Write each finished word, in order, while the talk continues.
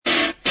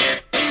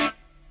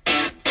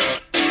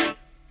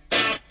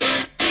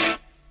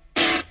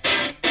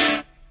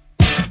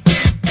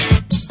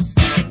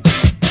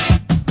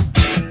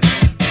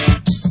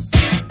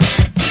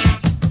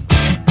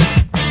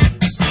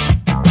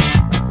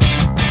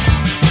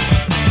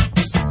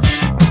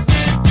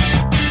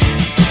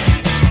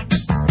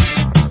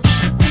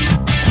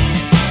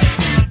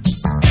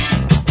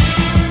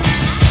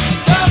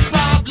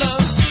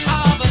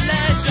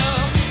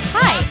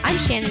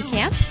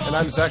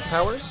I'm Zach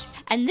Powers.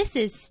 And this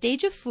is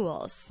Stage of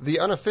Fools, the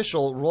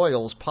unofficial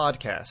Royals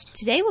podcast.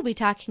 Today we'll be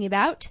talking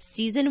about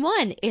Season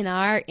 1 in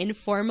our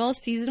informal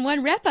Season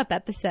 1 wrap-up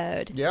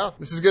episode. Yeah,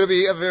 this is going to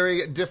be a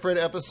very different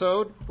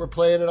episode. We're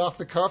playing it off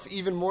the cuff,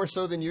 even more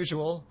so than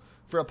usual,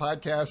 for a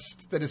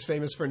podcast that is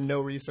famous for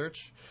no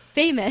research.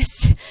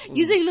 Famous.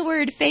 Using the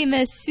word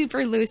famous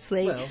super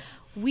loosely. Well.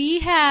 We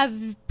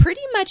have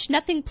pretty much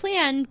nothing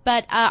planned,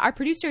 but our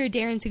producer,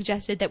 Darren,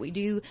 suggested that we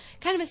do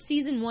kind of a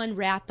Season 1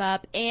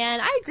 wrap-up, and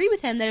I agree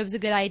with him that it was a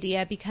good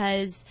idea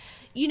because,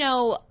 you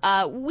know,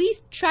 we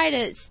try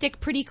to stick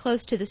pretty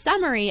close to the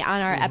summary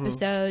on our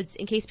episodes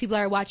in case people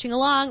are watching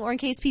along or in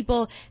case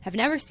people have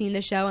never seen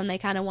the show and they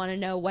kind of want to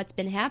know what's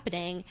been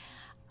happening.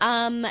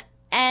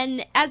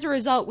 And as a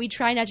result, we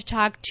try not to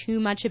talk too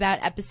much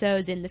about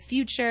episodes in the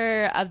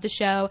future of the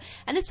show.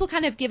 And this will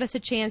kind of give us a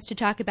chance to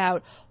talk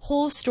about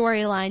whole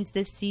storylines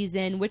this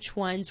season, which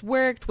ones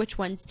worked, which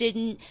ones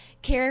didn't,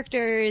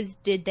 characters,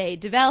 did they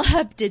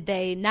develop, did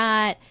they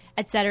not,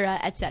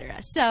 etc., etc.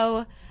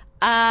 So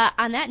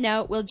on that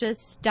note, we'll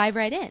just dive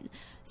right in.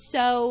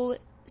 So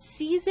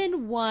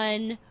Season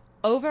 1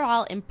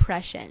 overall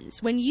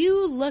impressions. When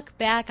you look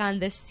back on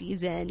this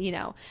season, you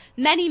know,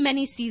 many,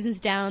 many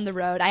seasons down the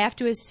road, I have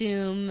to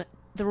assume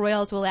the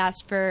Royals will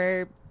last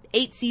for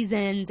 8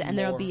 seasons and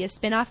there'll be a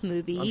spin-off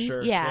movie. I'm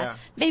sure. Yeah.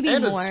 Maybe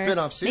and more. And a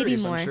spin-off series,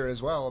 maybe more. I'm sure,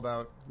 as well,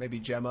 about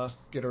maybe Gemma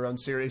get her own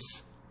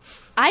series.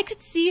 I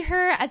could see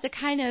her as a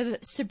kind of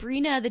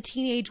Sabrina the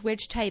Teenage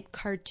Witch type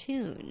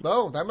cartoon.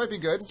 Oh, that might be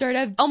good. Sort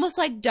of almost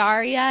like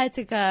Daria. It's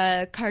like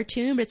a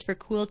cartoon, but it's for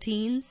cool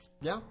teens.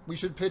 Yeah, we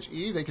should pitch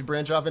E. They could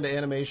branch off into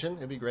animation.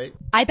 It'd be great.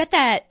 I bet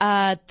that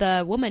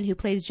the woman who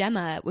plays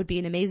Gemma would be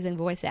an amazing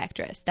voice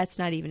actress. That's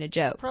not even a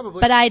joke.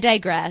 Probably. But I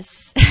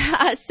digress.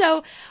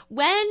 So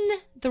when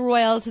the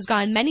Royals has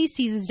gone many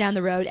seasons down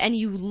the road and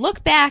you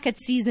look back at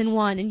Season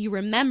 1 and you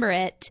remember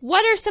it,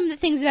 what are some of the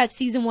things about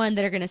Season 1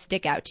 that are going to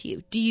stick out to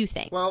you, do you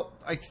think? Well,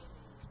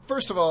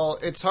 first of all,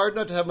 it's hard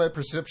not to have my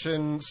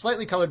perception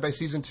slightly colored by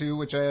Season 2,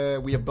 which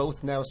we have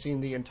both now seen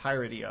the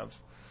entirety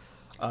of.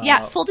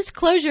 Yeah, full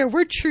disclosure,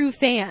 we're true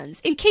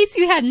fans. In case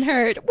you hadn't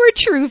heard, we're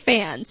true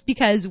fans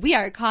because we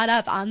are caught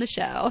up on the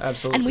show.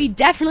 Absolutely. And we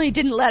definitely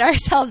didn't let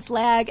ourselves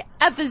lag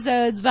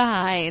episodes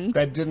behind.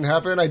 That didn't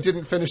happen. I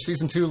didn't finish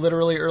Season 2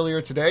 literally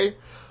earlier today.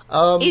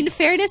 In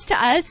fairness to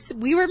us,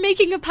 we were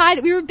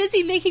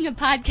busy making a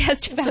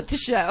podcast about the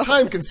show.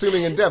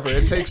 Time-consuming endeavor.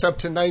 It takes up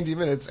to 90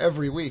 minutes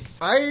every week.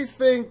 I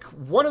think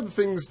one of the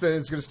things that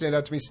is going to stand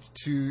out to me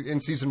in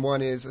Season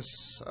 1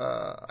 is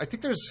I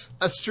think there's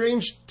a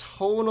strange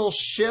tonal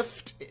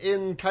shift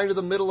in kind of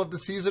the middle of the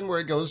season where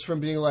it goes from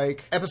being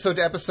like episode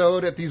to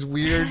episode at these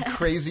weird,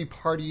 crazy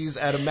parties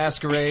at a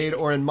masquerade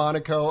or in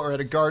Monaco or at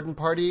a garden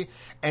party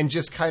and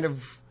just kind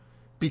of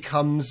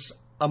becomes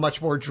a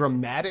much more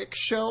dramatic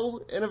show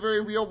in a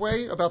very real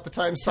way about the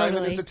time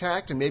Simon is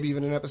attacked and maybe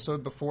even an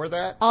episode before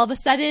that. All of a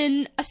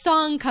sudden, a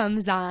song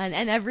comes on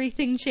and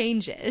everything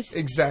changes.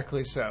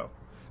 Exactly so.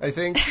 I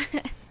think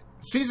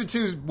Season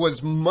 2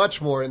 was much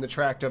more in the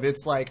tract of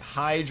it's like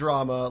high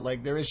drama,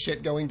 like there is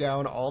shit going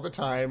down all the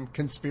time,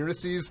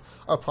 conspiracies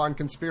upon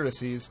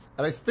conspiracies.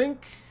 And I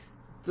think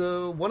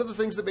one of the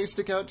things that may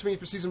stick out to me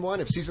for Season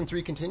 1, if Season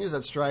 3 continues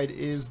that stride,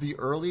 is the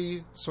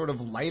early sort of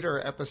lighter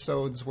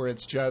episodes where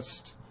it's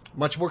just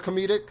much more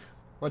comedic,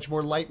 much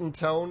more light in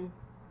tone,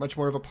 much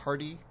more of a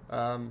party.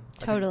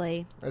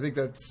 Totally. I think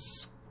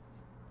that's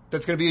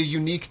going to be a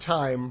unique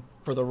time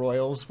for the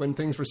Royals when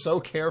things were so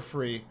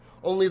carefree.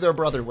 Only their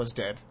brother was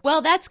dead.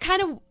 Well, that's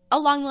kind of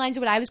along the lines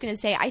of what I was going to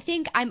say. I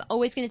think I'm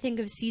always going to think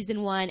of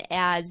Season 1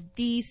 as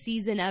the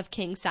season of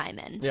King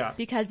Simon. Yeah.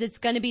 Because it's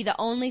going to be the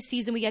only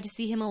season we get to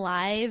see him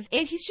alive.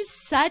 And he's just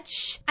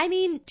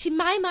to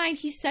my mind,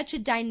 he's such a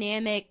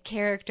dynamic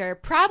character.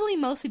 Probably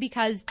mostly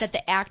because that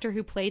the actor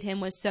who played him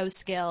was so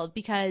skilled.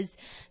 Because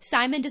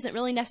Simon doesn't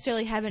really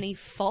necessarily have any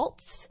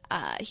faults.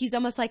 He's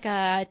almost like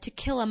a To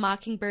Kill a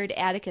Mockingbird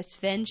Atticus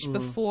Finch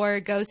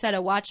before Go Set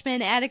a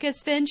Watchman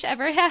Atticus Finch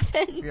ever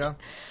happened. Yeah.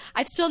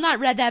 I've still not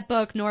read that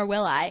book, nor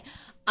will I.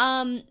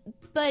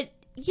 But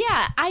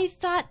yeah, I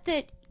thought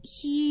that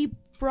he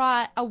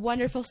brought a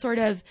wonderful sort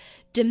of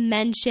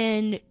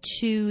dimension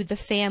to the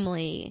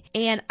family.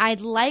 And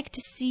I'd like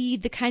to see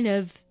the kind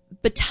of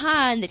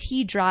baton that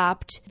he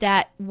dropped,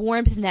 that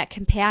warmth and that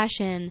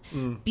compassion,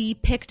 be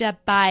picked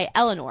up by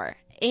Eleanor.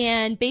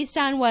 And based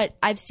on what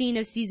I've seen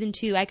of Season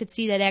 2, I could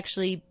see that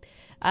actually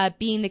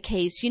being the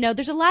case. You know,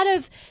 there's a lot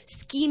of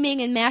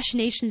scheming and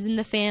machinations in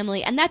the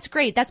family, and that's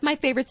great. That's my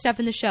favorite stuff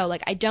in the show.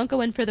 Like, I don't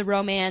go in for the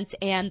romance,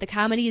 and the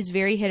comedy is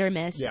very hit or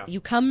miss. Yeah. You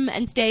come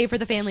and stay for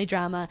the family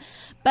drama.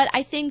 But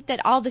I think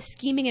that all the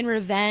scheming and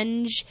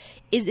revenge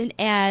isn't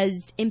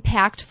as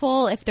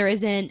impactful if there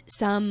isn't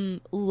some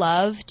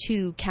love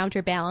to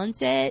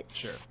counterbalance it.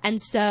 Sure.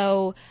 And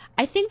so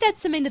I think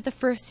that's something that the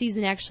first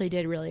season actually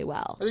did really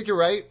well. I think you're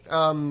right.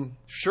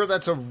 Sure,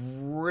 that's a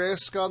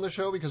risk on the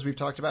show because we've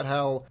talked about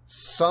how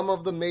some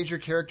of the major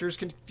characters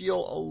can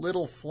feel a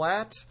little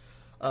flat.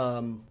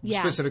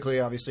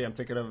 Specifically, obviously, I'm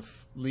thinking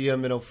of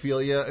Liam and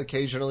Ophelia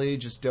occasionally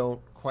just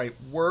don't quite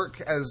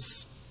work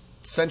as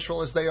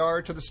central as they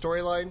are to the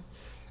storyline.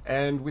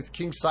 And with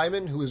King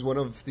Simon, who is one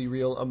of the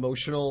real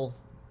emotional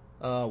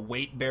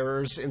weight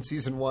bearers in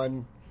season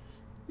 1,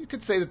 you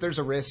could say that there's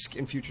a risk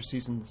in future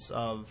seasons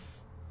of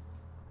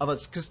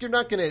us, because you're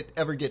not going to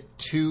ever get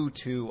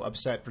too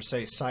upset for,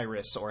 say,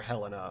 Cyrus or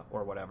Helena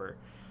or whatever,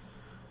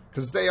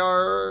 because they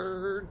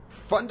are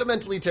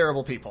fundamentally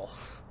terrible people.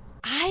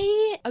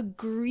 I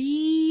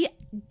agree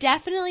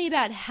definitely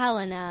about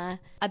Helena.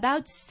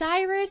 About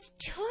Cyrus,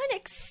 to an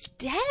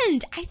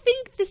extent. I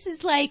think this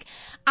is like,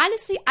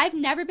 honestly, I've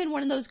never been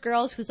one of those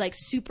girls who's like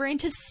super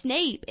into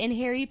Snape in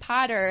Harry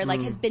Potter,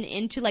 like has been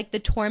into like the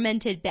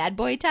tormented bad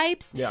boy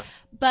types. Yeah.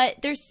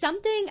 But there's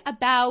something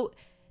about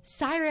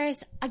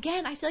Cyrus,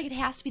 again, I feel like it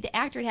has to be the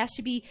actor. It has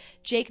to be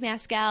Jake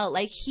Maskell.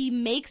 Like, he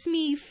makes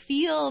me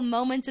feel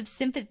moments of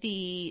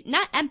sympathy,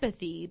 not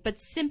empathy, but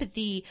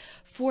sympathy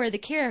for the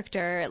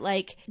character.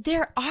 Like,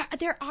 there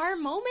are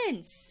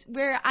moments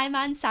where I'm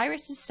on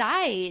Cyrus's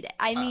side.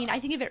 I mean, I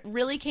think if it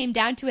really came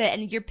down to it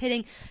and you're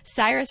pitting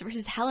Cyrus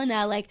versus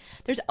Helena, like,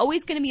 there's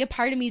always going to be a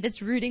part of me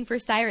that's rooting for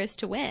Cyrus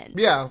to win.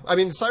 Yeah, I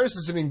mean, Cyrus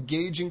is an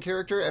engaging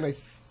character, and I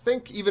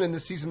think even in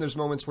this season there's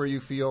moments where you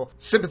feel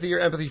sympathy or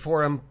empathy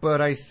for him, but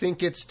I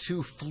think it's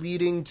too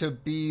fleeting to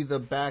be the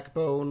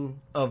backbone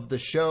of the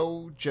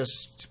show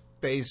just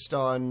based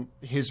on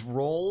his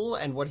role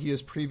and what he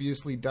has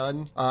previously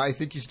done. I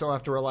think you still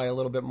have to rely a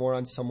little bit more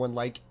on someone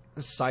like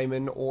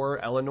Simon or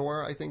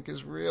Eleanor, I think,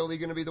 is really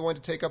going to be the one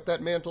to take up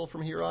that mantle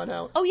from here on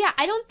out. Oh, yeah.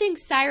 I don't think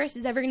Cyrus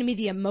is ever going to be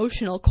the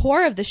emotional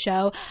core of the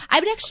show. I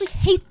would actually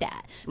hate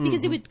that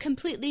because it would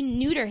completely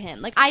neuter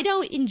him. Like, I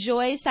don't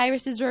enjoy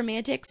Cyrus's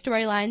romantic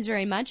storylines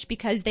very much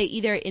because they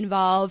either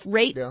involve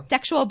rape,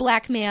 sexual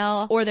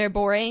blackmail, or they're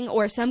boring,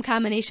 or some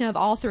combination of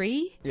all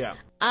three. Yeah.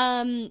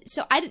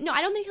 So I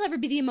don't think he'll ever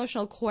be the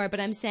emotional core, but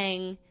I'm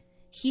saying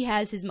he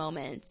has his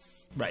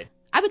moments. Right.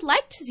 I would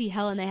like to see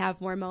Helena have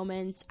more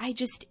moments.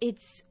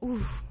 It's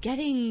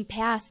getting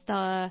past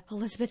the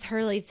Elizabeth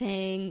Hurley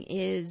thing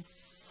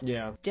is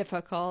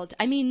difficult.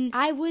 I mean,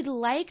 I would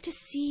like to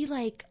see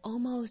like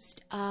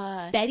almost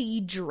a Betty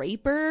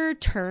Draper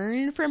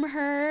turn from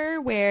her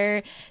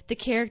where the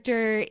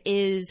character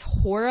is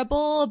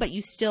horrible, but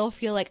you still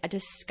feel like a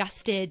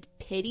disgusted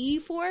pity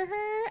for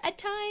her at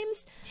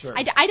times. Sure.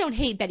 I don't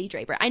hate Betty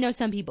Draper. I know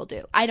some people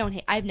do.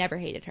 I've never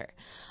hated her.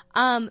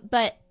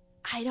 But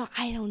I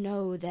don't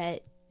know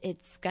that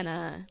it's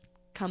gonna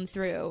come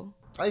through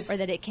or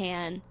that it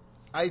can.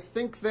 I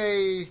think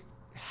they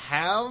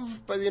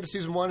have by the end of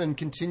season 1 and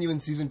continue in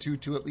season 2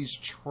 to at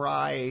least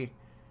try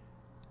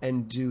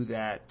and do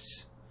that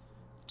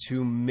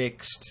to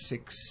mixed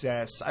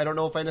success. I don't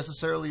know if I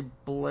necessarily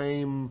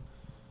blame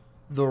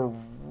the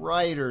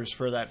writers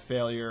for that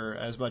failure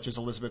as much as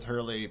Elizabeth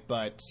Hurley,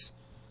 but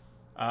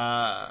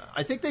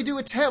I think they do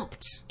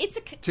attempt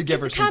to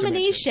give her some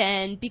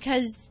combination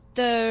because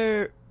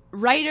the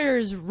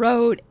writers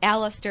wrote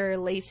Alistair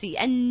Lacey,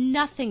 and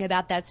nothing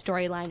about that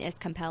storyline is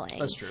compelling.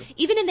 That's true.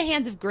 Even in the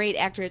hands of great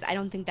actors, I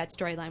don't think that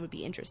storyline would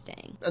be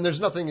interesting. And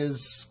there's nothing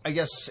as, I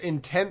guess,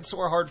 intense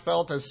or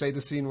heartfelt as, say, the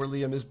scene where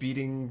Liam is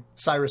beating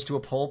Cyrus to a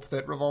pulp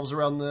that revolves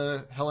around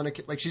the Helena.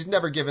 Like, she's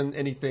never given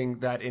anything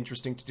that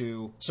interesting to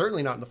do.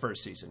 Certainly not in the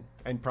first season,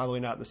 and probably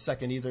not in the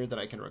second either that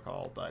I can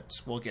recall, but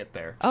we'll get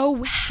there.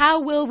 Oh,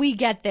 how will we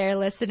get there,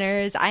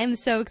 listeners? I am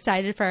so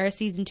excited for our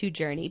season 2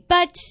 journey.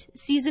 But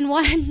season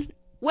 1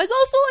 was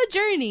also a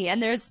journey,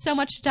 and there's so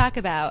much to talk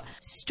about.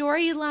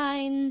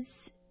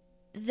 Storylines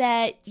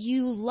that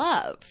you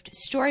loved.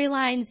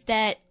 Storylines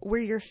that were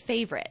your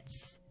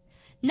favorites.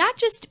 Not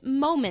just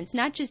moments,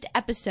 not just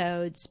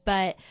episodes,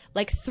 but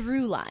like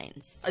through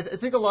lines. I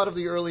think a lot of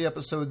the early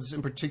episodes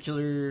in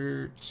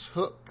particular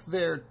took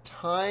their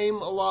time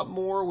a lot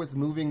more with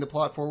moving the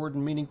plot forward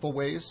in meaningful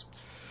ways.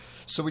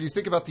 So when you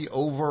think about the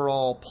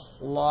overall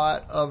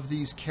plot of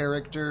these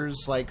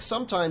characters, like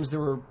sometimes there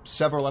were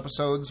several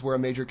episodes where a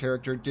major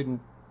character didn't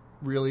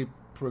really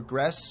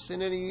progress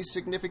in any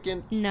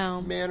significant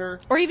manner.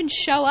 Or even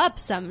show up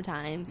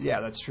sometimes.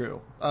 Yeah, that's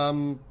true.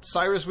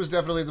 Cyrus was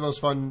definitely the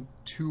most fun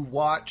to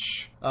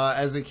watch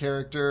as a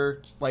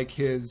character. Like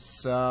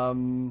his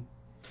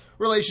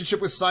relationship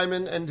with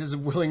Simon and his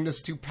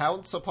willingness to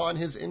pounce upon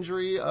his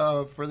injury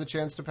for the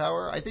chance to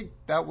power. I think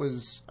that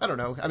was, I don't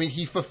know. I mean,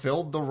 he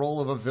fulfilled the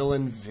role of a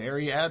villain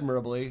very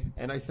admirably,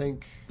 and I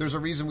think there's a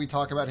reason we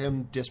talk about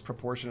him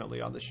disproportionately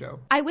on the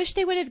show. I wish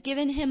they would have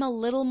given him a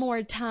little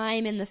more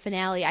time in the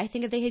finale. I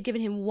think if they had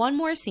given him one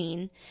more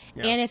scene,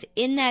 and if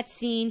in that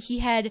scene he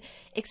had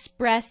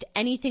expressed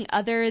anything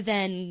other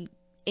than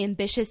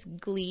ambitious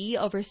glee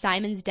over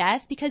Simon's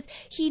death, because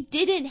he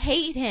didn't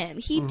hate him.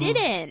 He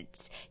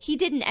didn't.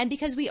 And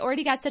because we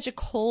already got such a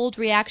cold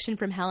reaction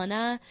from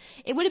Helena,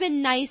 it would have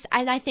been nice,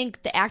 and I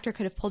think the actor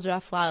could have pulled it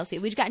off flawlessly.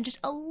 We'd gotten just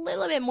a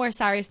little bit more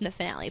Cyrus in the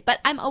finale. But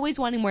I'm always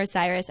wanting more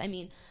Cyrus. I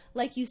mean,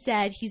 like you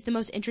said, he's the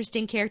most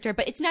interesting character,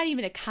 but it's not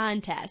even a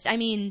contest. I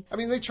mean,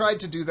 they tried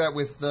to do that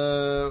with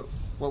the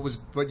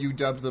what you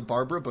dubbed the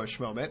Barbara Bush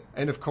moment,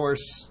 and of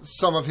course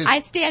some of his. I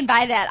stand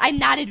by that. I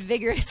nodded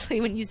vigorously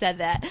when you said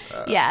that.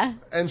 Yeah,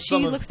 and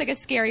she looks like a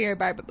scarier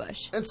Barbara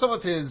Bush. And some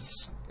of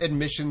his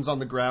admissions on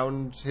the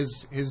ground,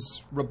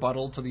 his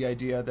rebuttal to the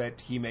idea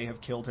that he may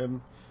have killed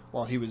him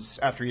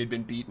after he had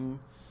been beaten.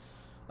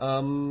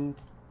 I'm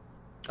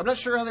not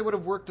sure how they would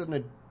have worked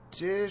an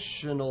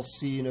additional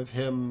scene of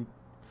him.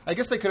 I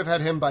guess they could have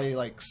had him by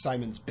like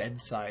Simon's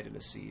bedside in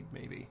a scene,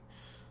 maybe,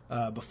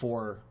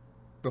 before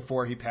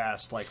he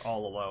passed, like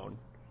all alone.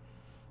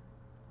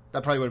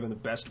 That probably would have been the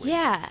best way.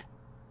 Yeah.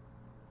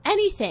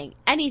 Anything.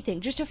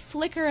 Just a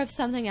flicker of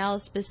something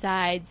else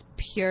besides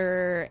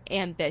pure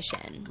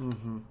ambition.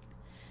 Mm-hmm.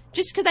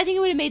 Just because I think it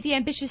would have made the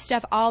ambitious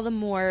stuff all the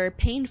more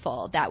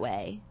painful that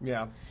way.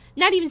 Yeah.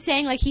 Not even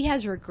saying like he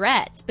has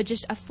regrets, but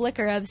just a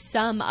flicker of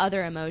some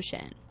other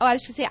emotion. Oh, I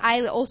was going to say,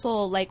 I also,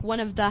 like, one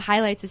of the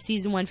highlights of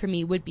season 1 for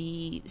me would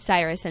be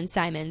Cyrus and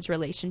Simon's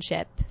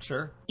relationship.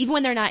 Sure. Even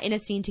when they're not in a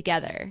scene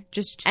together.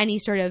 Just any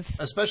sort of...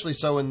 Especially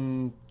so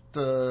in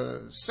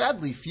the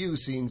sadly few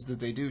scenes that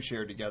they do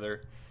share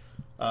together.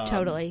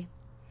 Totally.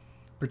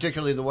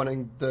 Particularly the one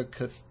in the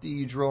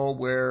cathedral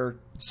where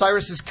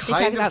Cyrus is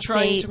kind of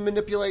trying to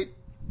manipulate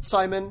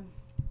Simon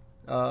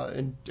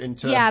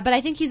into... Yeah, but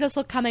I think he's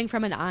also coming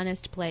from an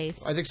honest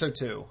place. I think so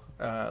too,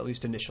 at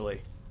least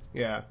initially.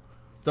 Yeah.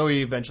 Though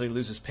he eventually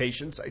loses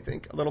patience, I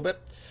think, a little bit.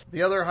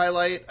 The other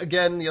highlight,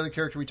 again, the other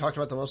character we talked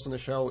about the most on the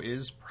show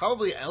is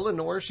probably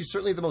Eleanor. She's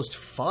certainly the most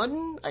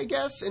fun, I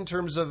guess, in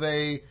terms of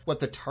what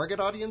the target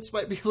audience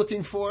might be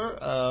looking for,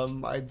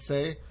 I'd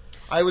say.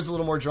 I was a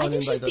little more drawn in by I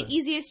think she's the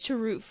easiest to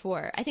root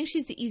for. I think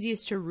she's the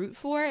easiest to root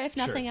for, if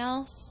nothing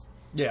else.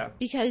 Yeah.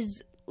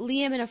 Because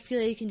Liam and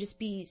Ophelia can just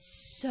be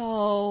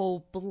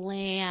so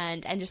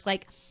bland and just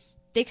like...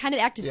 They kind of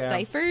act as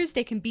ciphers.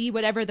 They can be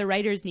whatever the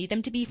writers need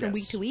them to be from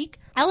week to week.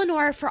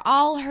 Eleanor, for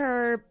all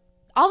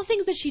the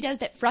things that she does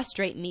that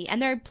frustrate me,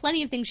 and there are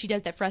plenty of things she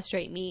does that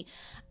frustrate me,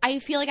 I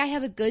feel like I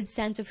have a good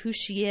sense of who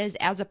she is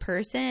as a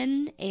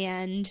person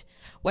and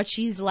what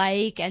she's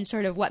like and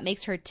sort of what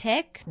makes her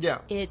tick.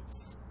 Yeah.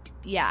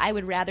 I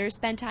would rather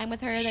spend time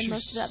with her than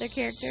most of the other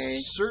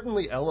characters.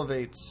 Certainly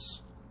elevates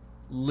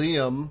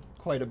Liam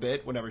quite a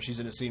bit whenever she's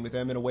in a scene with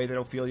him in a way that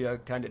Ophelia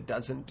kind of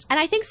doesn't. And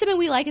I think something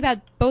we like about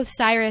both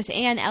Cyrus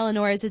and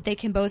Eleanor is that they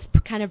can both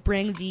kind of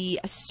bring the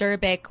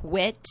acerbic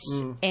wit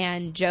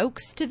and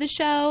jokes to the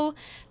show.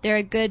 They're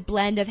a good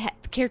blend of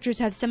characters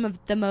who have some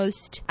of the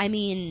most,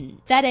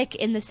 pathetic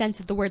in the sense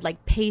of the word,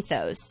 like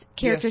pathos.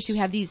 Characters who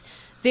have these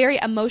very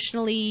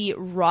emotionally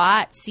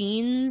fraught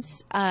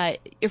scenes.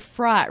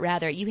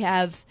 You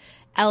have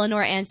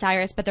Eleanor and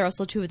Cyrus, but they're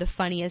also two of the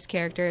funniest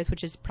characters,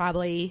 which is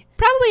probably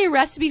a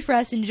recipe for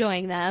us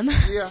enjoying them.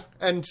 Yeah,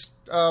 and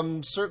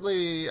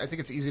certainly I think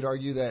it's easy to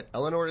argue that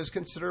Eleanor is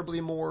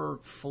considerably more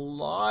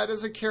flawed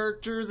as a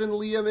character than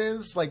Liam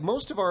is. Like,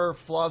 most of our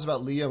flaws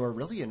about Liam are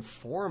really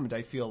informed,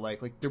 I feel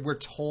like. Like, we're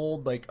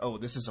told, like, oh,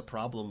 this is a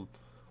problem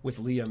with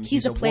Liam.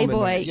 He's a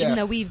playboy, even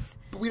though we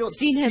don't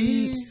seen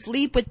him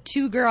sleep with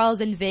 2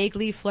 girls and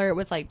vaguely flirt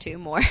with like 2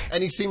 more.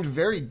 And he seemed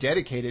very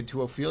dedicated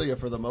to Ophelia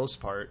for the most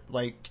part.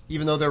 Like,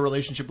 even though their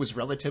relationship was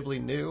relatively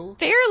new.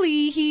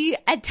 Fairly, he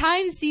at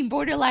times seemed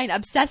borderline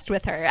obsessed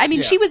with her.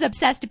 She was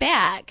obsessed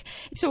back.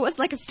 So it was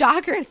like a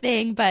stalker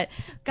thing, but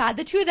God,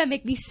 the two of them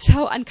make me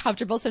so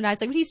uncomfortable sometimes.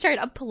 Like when he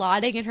started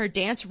applauding in her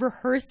dance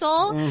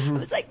rehearsal, I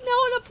was like, no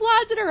one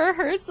applauds at a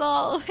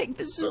rehearsal. Like,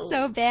 this is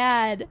so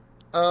bad.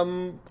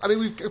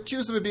 We've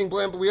accused them of being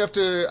bland, but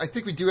I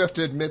think we do have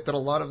to admit that a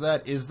lot of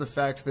that is the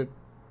fact that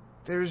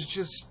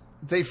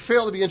they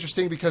fail to be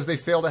interesting because they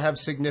fail to have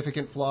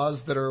significant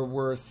flaws that are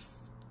worth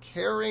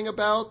caring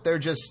about. They're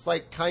just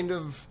like kind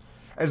of,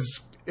 as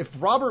if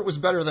Robert was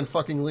better than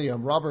fucking Liam.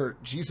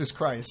 Robert, Jesus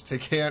Christ, I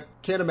can't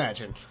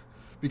imagine.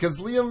 Because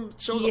Liam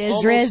shows He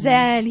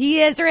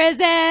is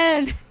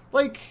risen!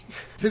 Like,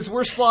 his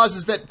worst flaws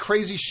is that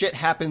crazy shit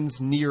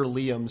happens near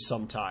Liam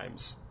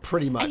sometimes.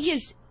 Pretty much. And he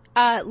is...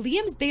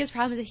 Liam's biggest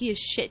problem is that he has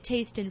shit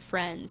taste in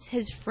friends.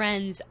 His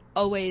friends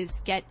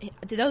always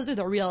those are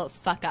the real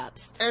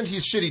fuck-ups. And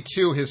he's shitty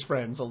to his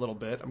friends a little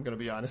bit, I'm going to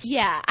be honest.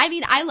 Yeah,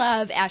 I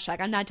love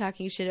Ashok. I'm not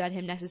talking shit about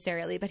him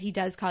necessarily, but he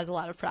does cause a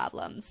lot of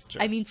problems.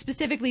 Sure.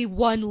 Specifically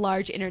one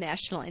large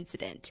international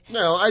incident.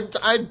 No,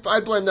 I'd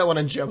blame that one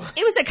on Gemma.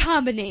 It was a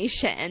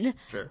combination.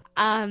 Sure.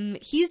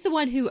 He's the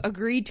one who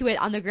agreed to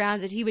it on the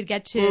grounds that he would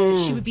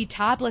she would be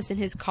topless in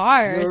his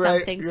car or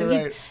something. So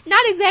he's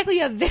not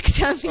exactly a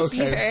victim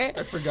here.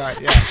 I forgot,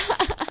 yeah.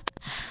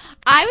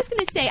 I was going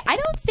to say, I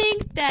don't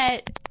think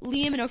that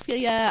Liam and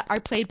Ophelia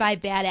are played by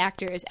bad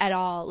actors at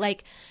all.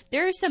 Like,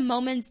 there are some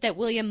moments that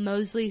William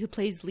Moseley, who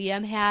plays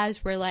Liam,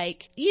 has where,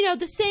 like,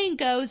 the saying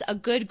goes, a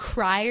good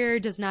crier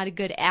does not a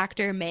good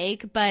actor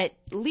make, but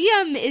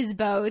Liam is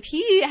both.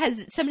 He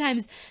has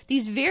sometimes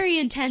these very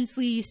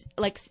intensely,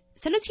 like,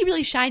 sometimes he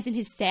really shines in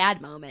his sad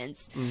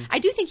moments. I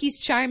do think he's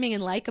charming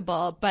and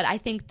likable, but I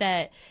think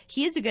that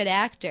he is a good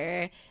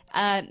actor.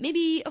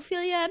 Maybe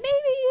Ophelia,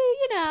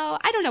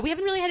 I don't know. We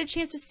haven't really had a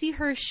chance to see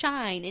her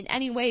shine in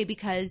any way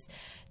because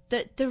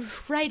the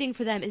writing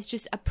for them is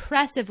just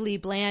oppressively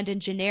bland and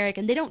generic,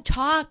 and they don't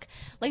talk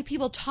like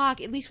people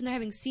talk, at least when they're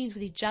having scenes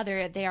with each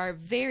other. They are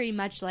very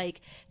much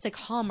like, it's like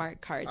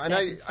Hallmark cards. And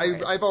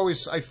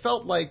I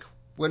felt like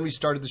when we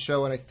started the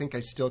show, and I think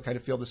I still kind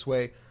of feel this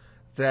way,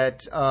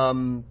 that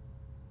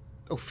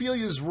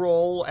Ophelia's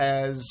role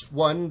as,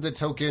 one, the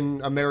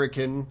token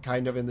American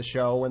kind of in the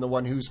show, and the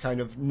one who's kind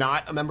of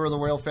not a member of the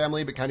royal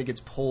family, but kind of gets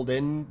pulled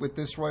in with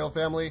this royal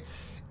family,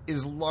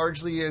 is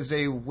largely as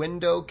a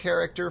window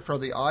character for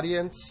the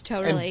audience.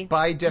 Totally. And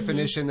by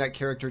definition, that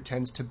character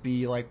tends to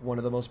be like one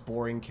of the most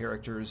boring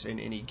characters in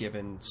any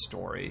given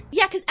story.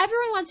 Yeah, because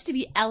everyone wants to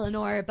be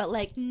Eleanor, but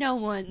like no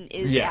one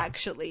is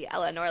actually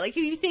Eleanor. Like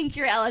if you think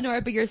you're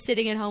Eleanor, but you're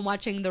sitting at home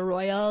watching the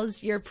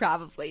royals, you're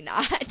probably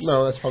not.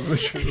 No, that's probably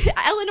true.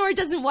 Eleanor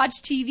doesn't watch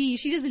TV.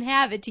 She doesn't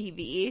have a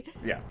TV.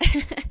 Yeah.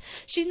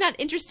 She's not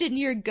interested in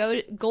your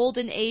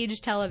golden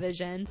age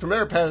television. For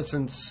Mara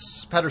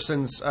Patterson's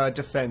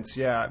defense,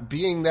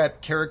 being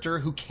that character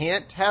who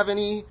can't have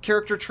any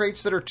character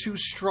traits that are too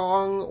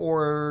strong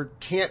or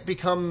can't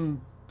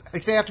become...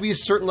 Like, they have to be a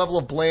certain level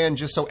of bland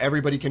just so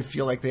everybody can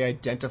feel like they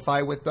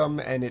identify with them,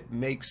 and it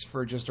makes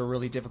for just a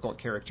really difficult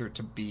character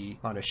to be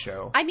on a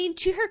show. I mean,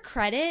 to her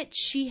credit,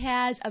 she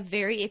has a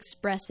very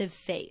expressive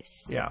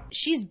face. Yeah.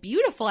 She's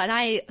beautiful,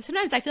 and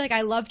sometimes I feel like I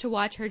love to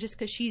watch her just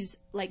because she's,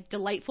 like,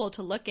 delightful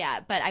to look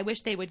at, but I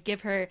wish they would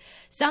give her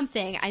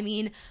something. I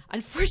mean,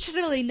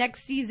 unfortunately,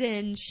 next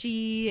season,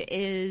 she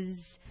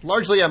is...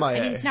 largely MIA. I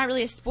mean, it's not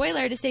really a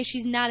spoiler to say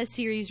she's not a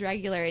series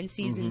regular in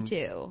season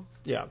 2.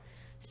 Yeah.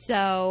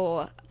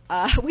 So...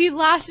 we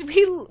lost some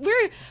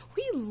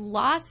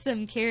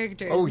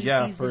characters. Oh, in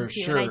yeah, season for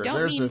 2. sure. And I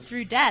don't mean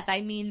through death. I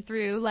mean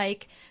through,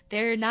 like,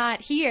 they're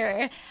not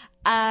here.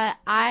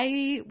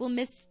 I will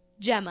miss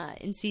Gemma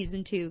in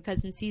season 2,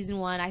 because in season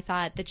 1 I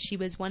thought that she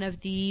was one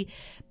of the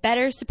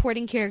better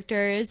supporting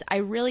characters. I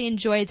really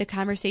enjoyed the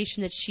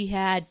conversation that she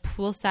had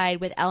poolside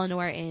with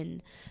Eleanor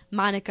in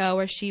Monaco,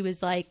 where she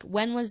was like,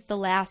 when was the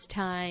last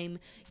time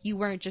you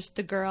weren't just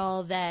the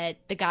girl that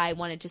the guy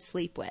wanted to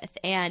sleep with?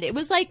 And it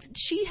was like,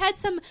 she had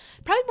some,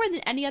 probably more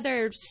than any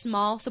other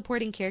small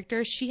supporting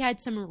character, she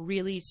had some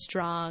really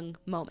strong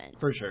moments.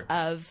 For sure.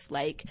 Of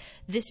like,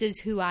 this is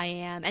who I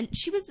am. And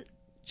she was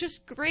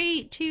just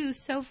great too,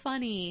 so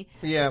funny.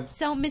 Yeah.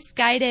 So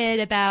misguided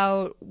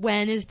about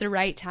when is the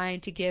right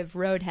time to give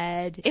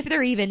Roadhead, if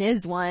there even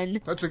is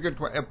one. That's a good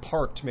question.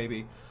 Parked,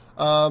 maybe.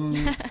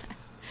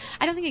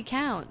 I don't think it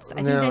counts. I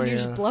think then you're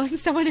just blowing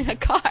someone in a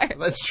car.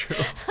 That's true.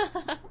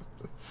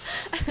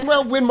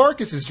 Well, when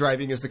Marcus is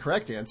driving is the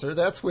correct answer.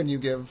 That's when you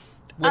give...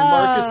 when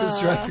Marcus is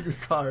driving the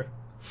car.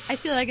 I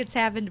feel like it's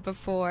happened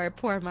before.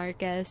 Poor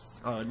Marcus.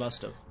 Oh, it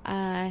must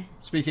have.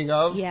 Speaking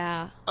of...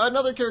 yeah.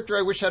 Another character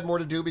I wish had more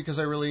to do, because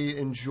I really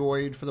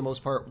enjoyed, for the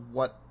most part,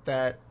 what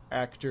that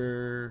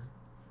actor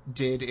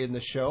did in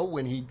the show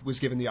when he was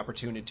given the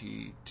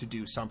opportunity to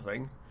do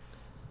something.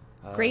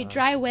 Great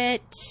dry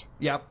wit.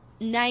 Yep.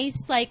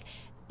 Nice, like,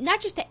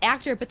 not just the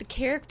actor, but the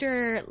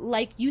character,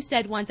 like you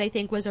said once, I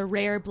think, was a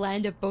rare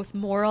blend of both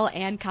moral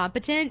and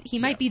competent. He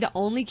might be the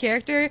only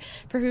character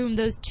for whom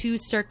those two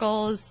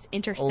circles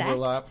intersect.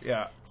 Overlap,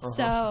 yeah.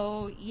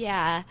 So,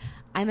 yeah,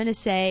 I'm going to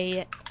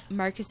say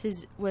Marcus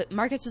was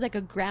like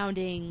a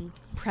grounding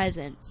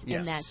presence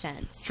in that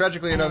sense.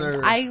 Tragically, and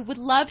another... I would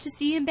love to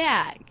see him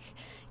back.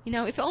 You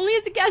know, if only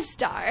as a guest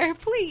star,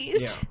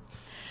 please. Yeah.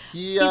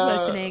 He's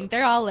listening.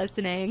 They're all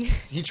listening.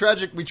 We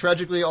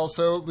tragically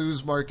also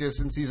lose Marcus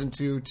in season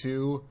 2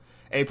 to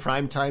a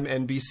primetime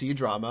NBC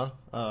drama,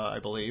 I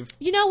believe.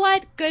 You know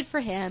what? Good for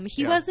him.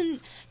 He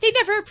wasn't... They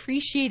never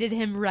appreciated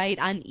him right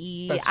on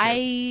E! That's true.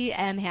 I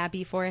am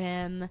happy for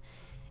him.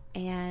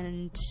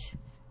 And...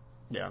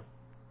 yeah.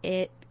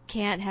 It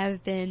can't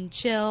have been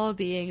chill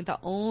being the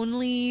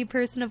only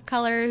person of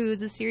color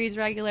who's a series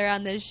regular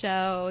on this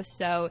show.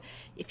 So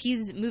if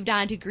he's moved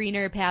on to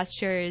greener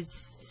pastures,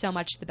 so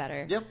much the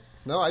better. Yep.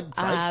 No, I'd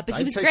but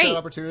he was take great. that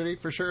opportunity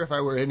for sure if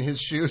I were in his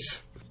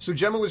shoes. So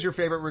Gemma was your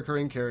favorite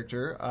recurring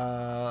character.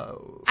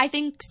 I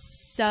think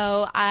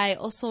so. I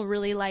also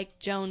really like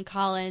Joan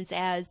Collins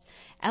as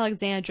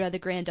Alexandra, the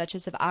Grand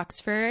Duchess of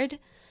Oxford.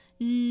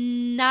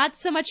 Not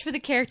so much for the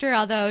character,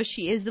 although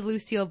she is the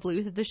Lucille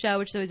Bluth of the show,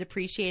 which is always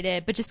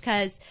appreciated, but just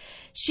because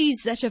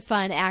she's such a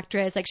fun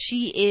actress. Like,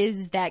 she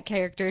is that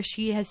character.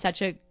 She has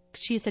such a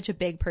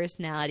big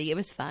personality. It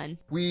was fun.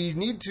 We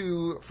need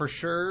to, for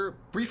sure,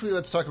 briefly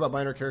let's talk about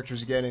minor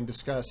characters again and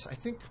discuss, I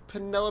think,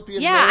 Penelope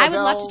and Maribel. Yeah, I would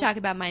love to talk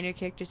about minor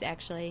characters,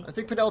 actually. I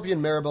think Penelope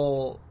and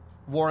Maribel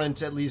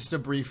warrant at least a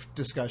brief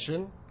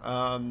discussion.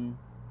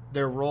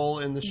 Their role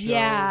in the show.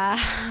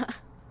 Yeah.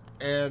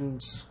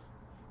 And...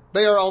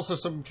 they are also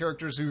some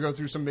characters who go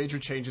through some major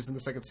changes in the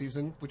second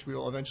season, which we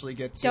will eventually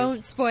get to.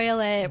 Don't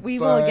spoil it. We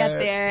will get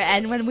there.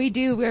 And when we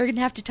do, we're going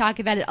to have to talk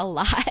about it a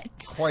lot.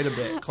 Quite a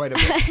bit.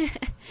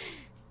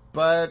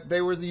 But they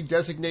were the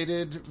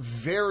designated,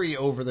 very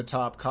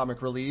over-the-top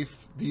comic relief.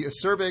 The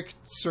acerbic,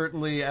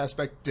 certainly,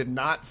 aspect did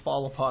not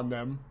fall upon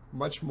them.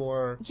 Much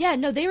more... yeah,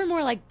 no, they were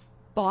more like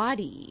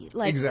body.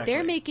 Like, exactly.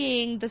 They're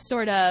making the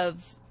sort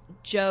of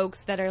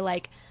jokes that are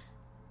like...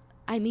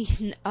 I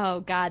mean, oh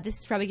God, this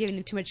is probably giving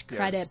them too much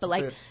credit, Yes, but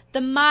like it-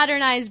 the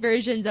modernized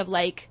versions of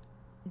like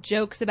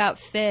jokes about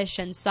fish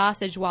and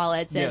sausage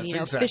wallets and, Yes, you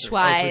know, exactly.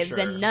 fishwives Oh,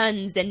 for sure. and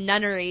nuns and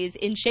nunneries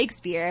in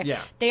Shakespeare.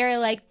 Yeah. They are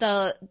like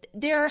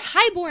they're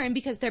highborn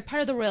because they're part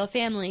of the royal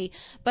family,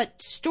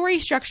 but story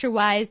structure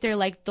wise, they're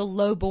like the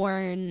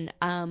lowborn,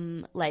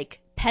 like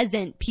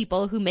peasant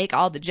people who make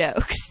all the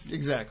jokes.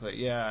 Exactly,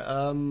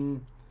 yeah.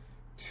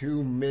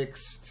 To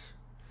mixed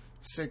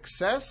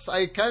success.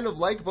 I kind of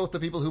like both the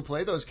people who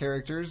play those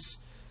characters.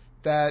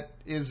 That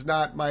is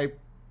not my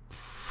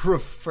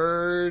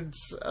preferred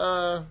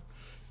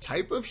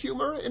type of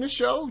humor in a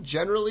show.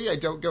 Generally, I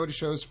don't go to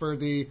shows for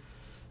the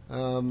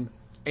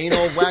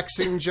anal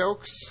waxing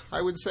jokes,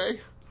 I would say.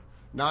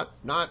 Not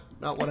what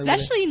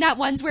Especially not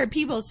ones where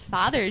people's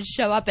fathers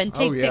show up and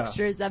take Oh, yeah.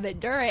 pictures of it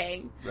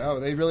during. Oh,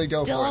 they really go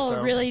for it, Still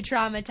though. really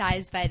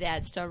traumatized by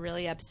that. Still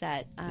really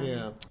upset.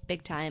 Yeah.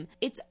 Big time.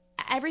 It's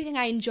everything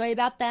I enjoy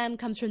about them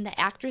comes from the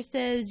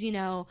actresses, you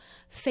know,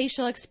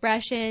 facial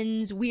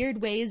expressions,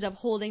 weird ways of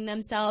holding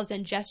themselves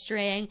and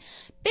gesturing,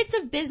 bits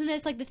of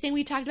business like the thing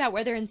we talked about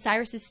where they're in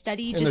Cyrus's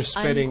study, And they're just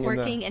spitting in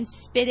uncorking and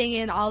spitting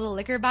in all the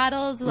liquor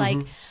bottles. Like,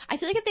 Mm-hmm. I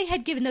feel like if they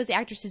had given those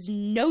actresses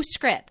no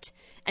script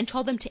and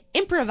told them to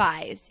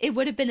improvise, it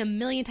would have been a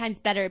million times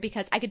better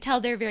because I could tell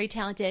they're very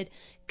talented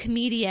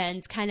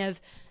comedians, kind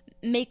of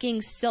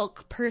making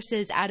silk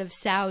purses out of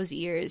sow's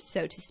ears,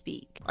 so to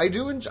speak. I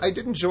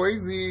did enjoy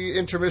the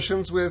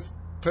intermissions with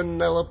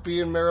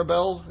Penelope and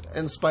Maribel,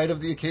 in spite of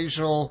the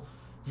occasional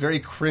very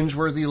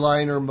cringeworthy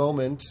line or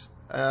moment.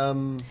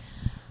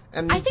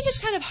 And I think it's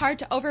kind of hard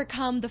to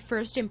overcome the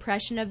first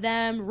impression of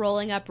them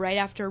rolling up right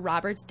after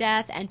Robert's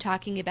death and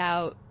talking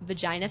about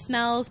vagina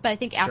smells. But I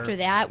think after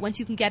that, once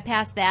you can get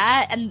past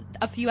that and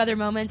a few other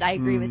moments, I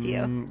agree with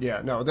you.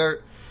 Yeah, no,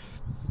 they're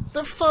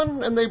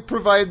fun and they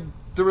provide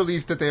the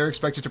relief that they are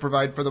expected to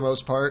provide for the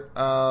most part.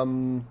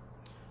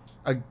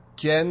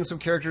 Again, some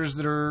characters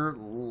that are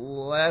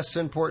less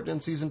important in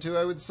season 2,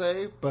 I would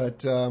say,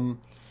 but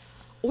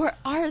Or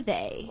are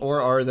they?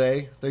 or are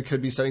they? They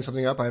could be setting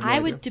something up. I have no I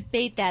idea. would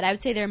debate that. I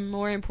would say they're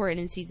more important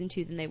in season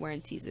 2 than they were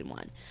in season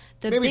 1.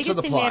 The Maybe to biggest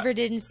the thing they plot. ever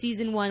did in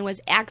season 1 was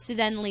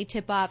accidentally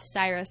tip off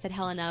Cyrus that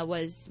Helena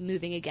was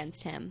moving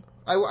against him.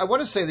 I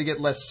want to say they get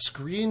less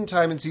screen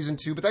time in season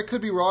 2, but that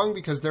could be wrong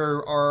because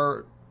there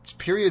are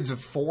periods of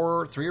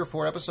 3 or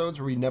 4 episodes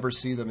where we never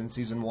see them in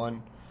season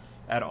 1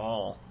 at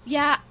all.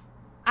 Yeah,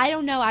 I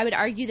don't know. I would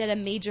argue that a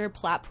major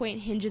plot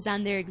point hinges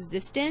on their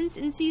existence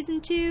in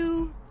season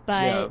 2,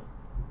 but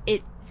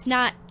it's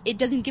not. It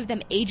doesn't give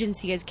them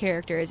agency as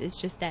characters.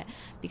 It's just that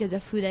because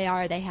of who they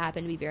are, they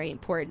happen to be very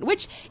important,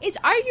 which is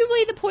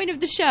arguably the point of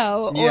the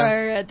show, Yeah.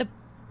 or the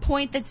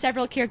point that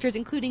several characters,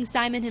 including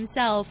Simon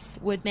himself,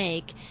 would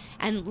make.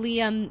 And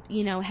Liam,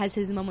 you know, has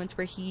his moments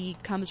where he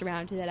comes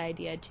around to that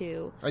idea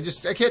too. I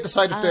can't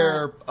decide if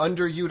they're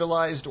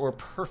underutilized or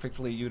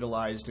perfectly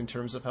utilized in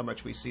terms of how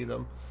much we see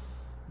them.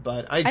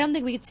 But I don't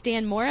think we could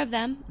stand more of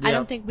them. I Yeah.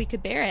 don't think we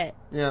could bear it.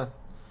 Yeah.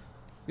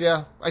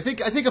 I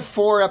think a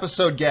 4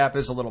 episode gap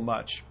is a little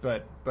much,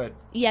 but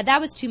Yeah,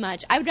 that was too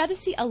much. I would rather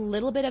see a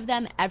little bit of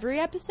them every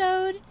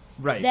episode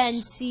right.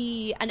 than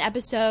see an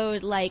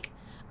episode like,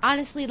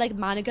 honestly, like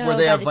Monaco. Where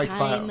they by have, the like,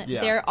 time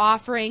yeah. they're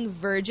offering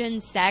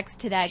virgin sex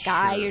to that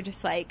guy, Sure. you're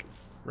just like,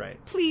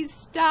 Right. please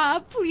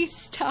stop, please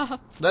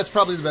stop. That's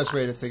probably the best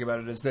way to think about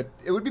it, is that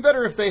it would be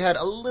better if they had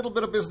a little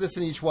bit of business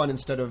in each one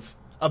instead of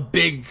a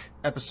big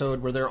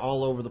episode where they're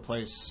all over the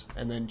place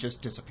and then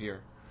just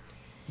disappear.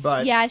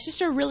 But Yeah, it's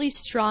just a really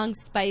strong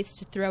spice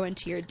to throw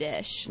into your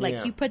dish. Like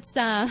Yeah. you put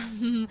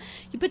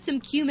some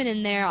cumin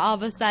in there, all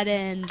of a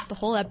sudden the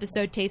whole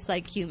episode tastes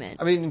like cumin.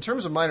 I mean, in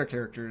terms of minor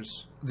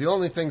characters, the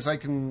only things I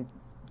can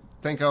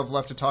think of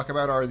left to talk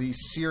about are the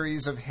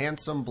series of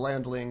handsome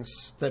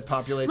blandlings that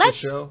populate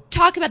Let's the show.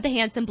 talk about the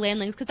handsome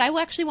blandlings, because I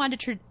actually wanted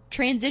to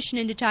transition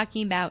into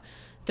talking about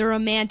the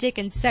romantic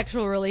and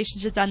sexual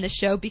relationships on the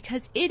show,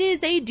 because it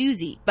is a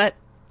doozy. But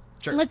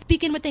Sure. let's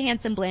begin with the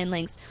handsome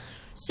blandlings.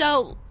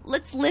 So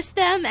let's list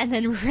them and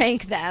then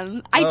rank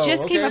them. I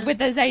just came okay. up with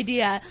this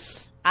idea.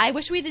 I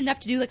wish we had enough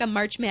to do like a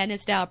March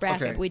Madness style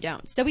bracket, Okay. but we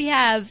don't. So we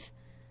have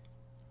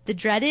the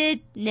dreaded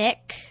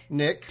Nick.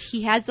 Nick,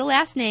 He has the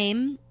last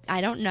name.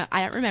 I don't know.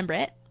 I don't remember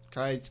it.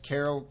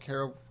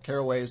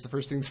 Caraway is the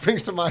first thing that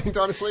springs to mind,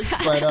 honestly.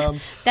 But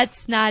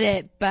That's not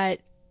it, but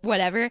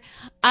whatever.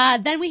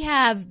 Then we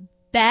have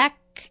Beck,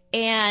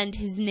 and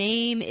his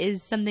name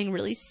is something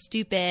really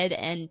stupid,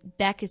 and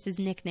Beck is his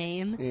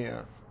nickname.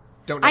 yeah,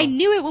 don't know. I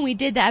knew it when we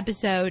did the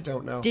episode.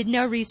 Don't know. Did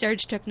no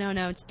research, took no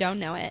notes, don't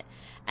know it.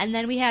 And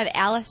then we have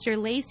Alistair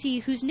Lacey,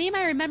 whose name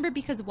I remember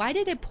because why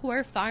did a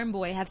poor farm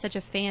boy have such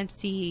a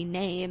fancy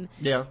name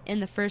Yeah, in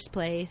the first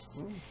place?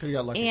 could have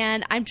got lucky.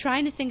 And I'm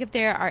trying to think if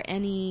there are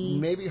any...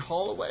 Maybe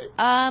Holloway.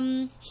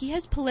 He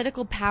has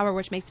political power,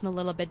 which makes him a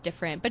little bit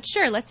different. But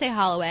sure, let's say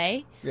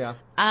Holloway. Yeah.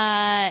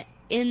 For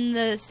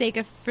the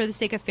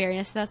sake of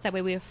fairness, that's that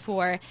way we have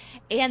 4.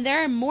 And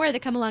there are more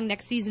that come along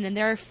next season, and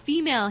there are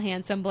female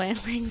handsome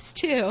blandlings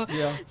too.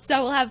 Yeah.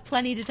 So we'll have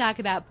plenty to talk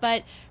about.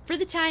 But for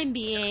the time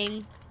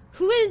being,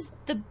 who is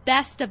the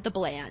best of the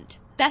bland?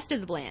 best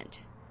of the bland.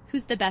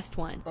 Who's the best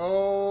one?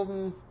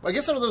 I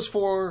guess out of those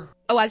four...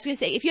 Oh, I was going to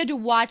say, if you had to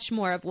watch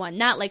more of one,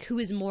 not like who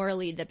is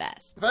morally the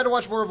best. If I had to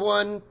watch more of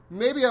one,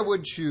 maybe I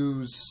would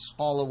choose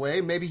Holloway.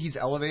 Maybe he's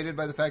elevated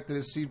by the fact that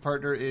his scene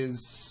partner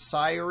is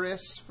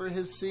Cyrus for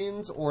his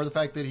scenes, or the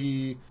fact that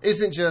he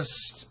isn't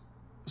just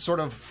sort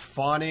of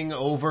fawning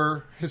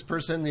over his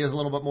person. He has a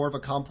little bit more of a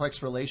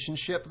complex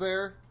relationship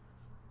there.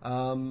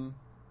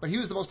 But he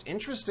was the most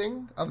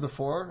interesting of the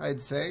four, I'd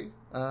say,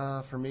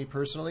 for me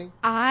personally.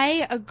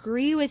 I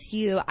agree with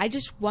you. I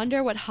just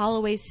wonder what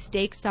Holloway's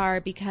stakes are,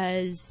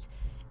 because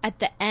at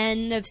the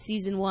end of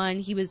season 1,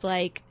 he was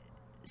like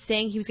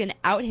saying he was going to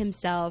out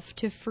himself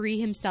to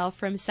free himself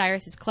from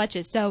Cyrus's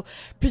clutches. So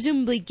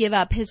presumably give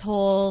up his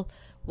whole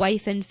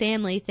wife and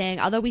family thing,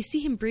 although we see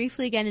him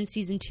briefly again in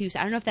season 2, so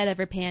I don't know if that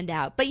ever panned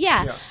out. But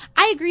yeah,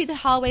 I agree that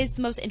Holloway is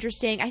the most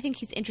interesting. I think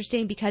he's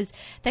interesting because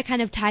that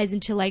kind of ties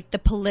into like the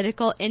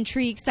political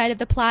intrigue side of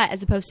the plot,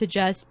 as opposed to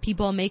just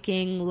people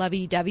making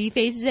lovey-dovey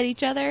faces at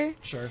each other.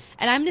 Sure.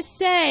 And I'm going to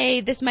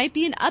say this might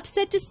be an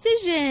upset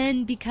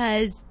decision,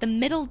 because the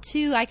middle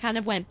two I kind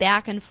of went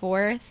back and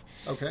forth.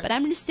 Okay. But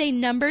I'm going to say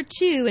number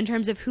 2 in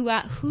terms of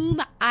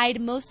whom I'd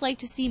most like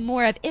to see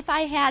more of, if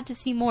I had to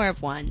see more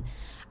of one.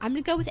 I'm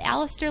going to go with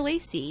Alistair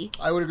Lacey.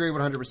 I would agree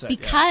 100%.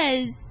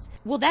 Because,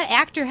 well, that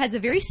actor has a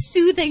very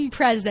soothing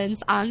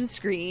presence on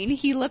screen.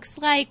 He looks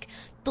like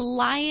the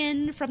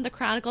lion from the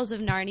Chronicles of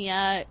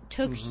Narnia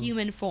took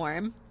human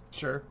form.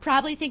 Sure.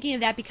 Probably thinking of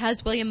that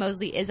because William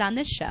Moseley is on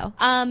this show.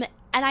 And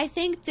I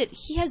think that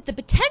he has the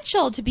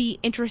potential to be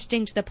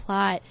interesting to the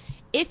plot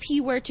if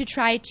he were to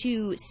try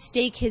to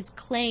stake his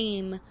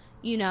claim,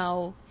 you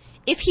know.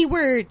 If he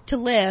were to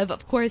live,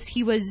 of course,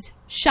 he was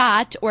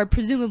shot, or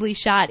presumably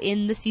shot,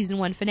 in the season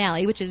 1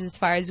 finale, which is as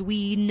far as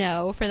we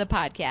know for the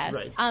podcast.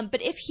 Right.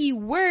 But if he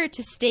were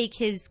to stake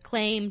his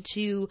claim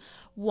to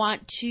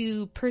want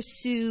to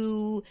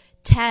pursue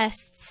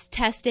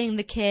testing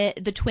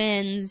the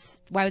twins,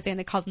 why was I going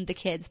to call them the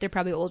kids? They're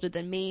probably older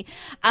than me.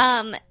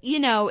 You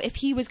know, if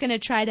he was going to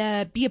try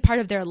to be a part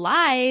of their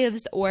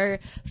lives or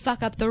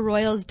fuck up the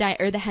Royals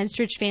or the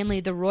Henstridge family,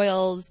 the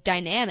Royals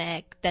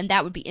dynamic, then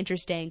that would be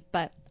interesting.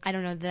 But I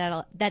don't know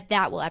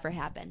that will ever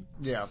happen.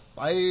 Yeah,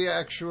 I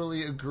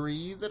actually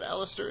agree that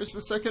Alistair is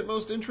the second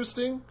most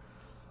interesting.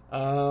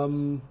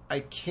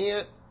 I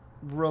can't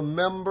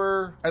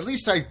remember, at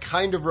least I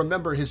kind of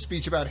remember his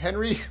speech about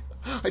Henry.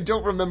 I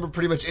don't remember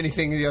pretty much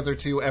anything the other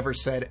two ever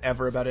said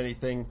ever about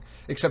anything,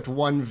 except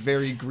one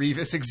very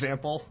grievous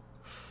example.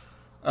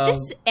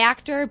 This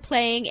actor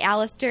playing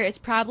Alistair is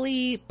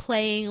probably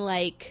playing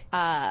like,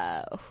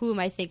 who am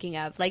I thinking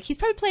of? Like, he's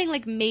probably playing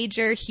like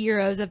major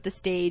heroes of the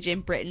stage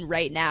in Britain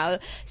right now.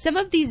 Some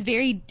of these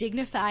very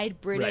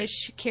dignified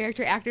British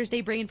character actors they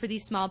bring in for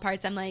these small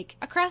parts, I'm like,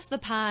 across the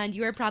pond,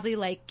 you are probably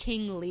like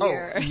King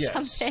Lear or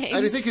something.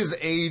 And I think his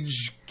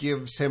age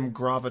gives him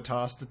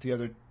gravitas that the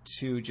other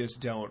two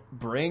just don't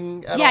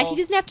bring at all. Yeah, he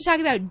doesn't have to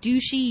talk about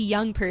douchey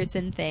young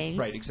person things.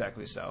 Right,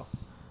 exactly so.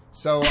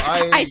 So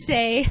I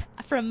say,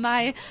 from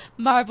my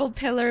Marvel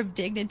pillar of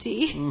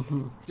dignity.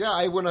 Mm-hmm. Yeah,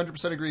 I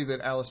 100% agree that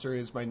Alistair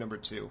is my number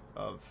 2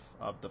 of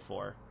the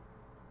 4.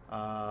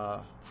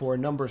 For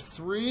number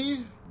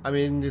 3, I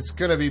mean, it's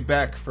gonna be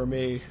Beck for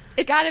me.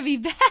 It gotta be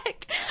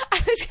Beck.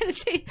 I was gonna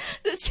say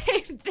the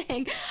same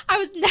thing. I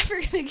was never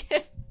gonna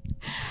give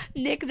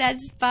Nick that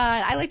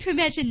spot. I like to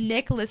imagine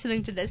Nick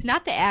listening to this,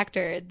 not the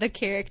actor, the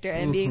character,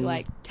 and being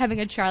like, having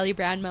a Charlie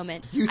Brown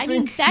moment. You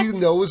think he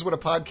knows what a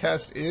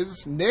podcast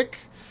is, Nick?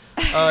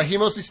 He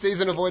mostly stays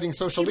in avoiding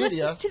social media.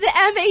 He listens to the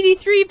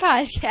M83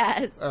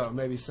 podcast. Oh,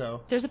 maybe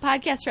so. There's a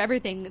podcast for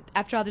everything.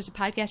 After all, there's a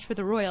podcast for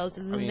the Royals,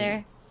 isn't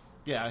there?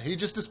 Yeah, he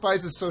just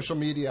despises social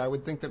media. I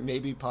would think that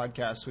maybe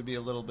podcasts would be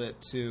a little bit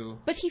too...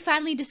 But he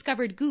finally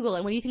discovered Google,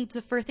 and what do you think is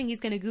the first thing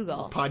he's going to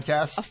Google?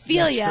 Podcast?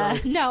 Ophelia.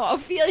 Naturally. No,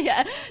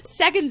 Ophelia.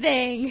 Second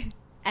thing,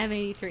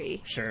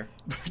 M83. Sure.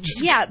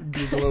 Just yeah.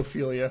 Google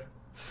Ophelia.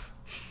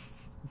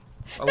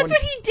 That's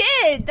what he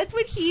did. That's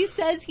what he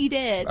says he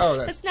did. Oh,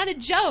 that's not a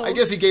joke. I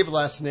guess he gave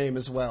last name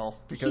as well.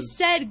 Because he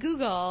said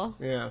Google.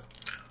 Yeah.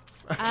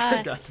 I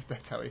forgot that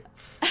that's how he...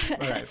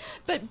 All right.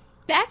 But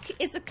Beck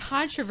is a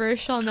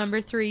controversial number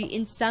 3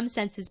 in some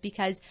senses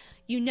because,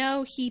 you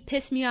know, he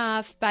pissed me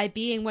off by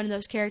being one of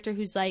those characters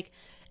who's like,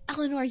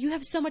 Eleanor, you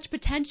have so much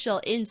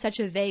potential in such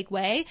a vague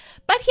way.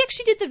 But he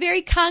actually did the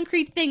very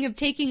concrete thing of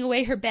taking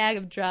away her bag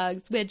of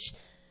drugs, which...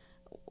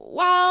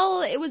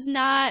 While it was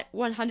not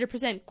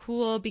 100%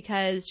 cool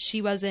because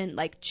she wasn't,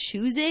 like,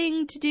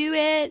 choosing to do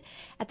it,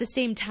 at the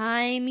same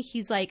time,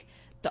 he's, like,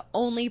 the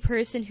only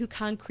person who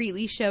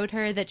concretely showed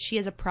her that she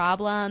has a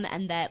problem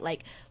and that,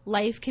 like,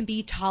 life can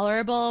be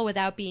tolerable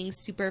without being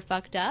super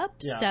fucked up.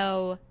 Yeah.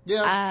 So,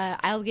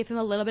 I'll give him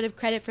a little bit of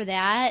credit for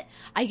that.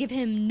 I give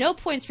him no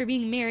points for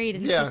being married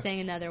and kissing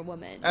another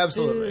woman.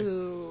 Absolutely.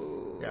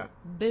 Boo. Yeah.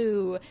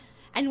 Boo.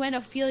 And when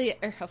Ophelia,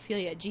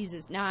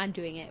 Jesus, now I'm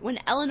doing it. When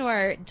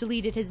Eleanor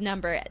deleted his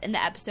number in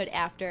the episode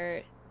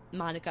after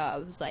Monica, I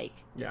was like,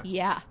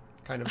 yeah.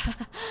 Kind of.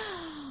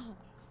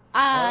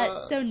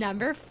 So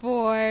number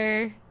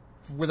 4.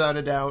 Without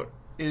a doubt,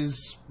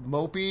 is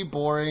mopey,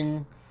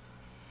 boring,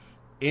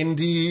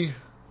 indie,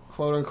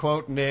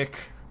 quote-unquote, Nick,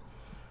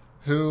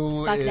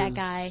 who Fuck is... that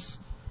guy.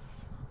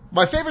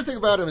 My favorite thing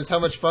about him is how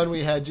much fun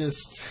we had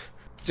just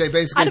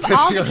basically Out of all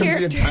pissing the on him the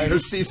characters. entire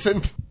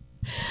season.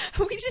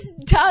 We just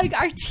dug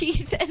our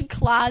teeth and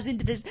claws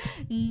into this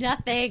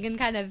nothing and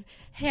kind of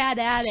had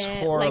at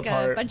it Tore like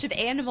apart. a bunch of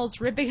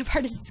animals ripping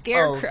apart a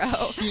scarecrow.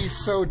 Oh, he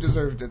so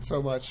deserved it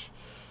so much.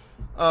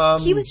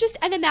 He was just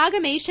an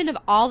amalgamation of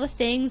all the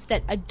things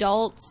that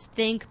adults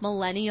think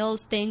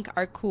millennials think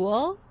are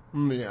cool.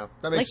 Yeah,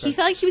 that makes Like, sense. he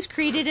felt like he was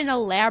created in a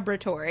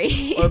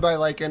laboratory. Or by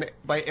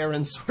by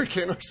Aaron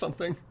Sorkin or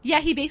something. Yeah,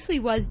 he basically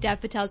was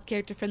Dev Patel's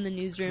character from the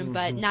newsroom, Mm-hmm.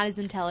 but not as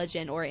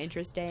intelligent or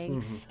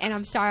interesting. And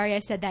I'm sorry I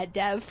said that,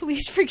 Dev.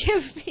 Please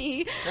forgive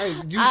me. Hey,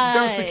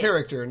 that was the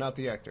character, not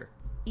the actor.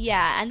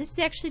 Yeah, and this is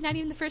actually not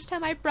even the first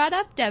time I brought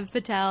up Dev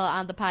Patel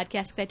on the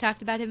podcast because I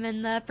talked about him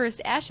in the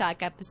first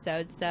Ashok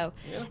episode. So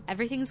Yeah.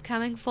 everything's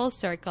coming full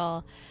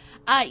circle.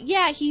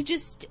 Yeah, he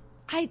just...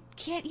 I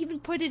can't even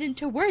put it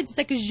into words. It's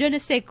like a je ne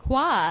sais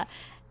quoi.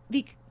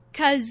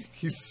 Because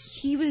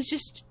he was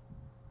just...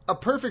 A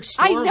perfect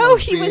storm. I know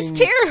of he being, was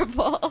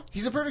terrible.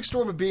 He's a perfect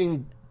storm of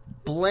being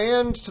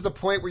bland to the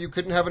point where you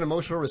couldn't have an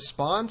emotional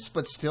response,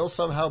 but still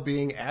somehow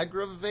being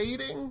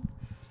aggravating.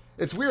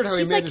 It's weird how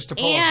He's he like managed to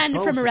pull Anne off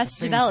both from at the Arrested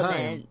same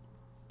Development. time.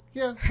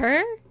 Yeah.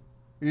 Her?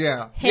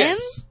 Yeah. Him?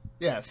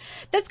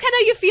 Yes. That's kind of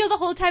how you feel the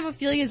whole time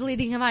Ophelia's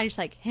leading him on. You're just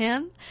like,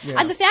 him? Yeah.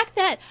 And the fact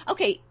that,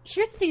 okay,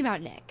 here's the thing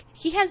about Nick.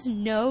 He has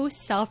no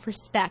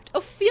self-respect.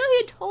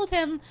 Ophelia told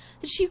him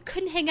that she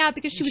couldn't hang out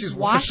because she was She's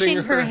washing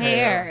her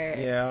hair.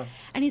 Yeah.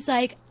 And he's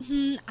like,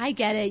 I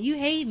get it. You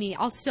hate me.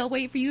 I'll still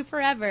wait for you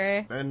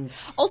forever. And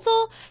Also,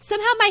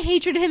 somehow my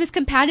hatred of him is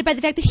compounded by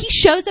the fact that he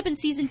shows up in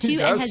season 2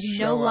 does and has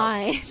show no up.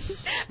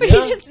 lines. But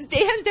Yeah. he just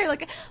stands there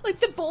like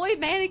the boy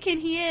mannequin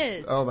he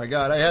is. oh my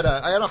god, I had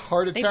a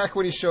heart attack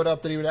when he showed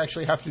up that he would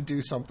actually have to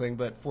do something,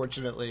 but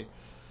fortunately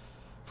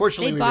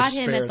They we bought were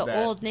him at spared the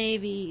that. Old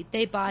Navy.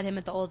 They bought him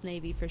at the Old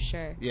Navy for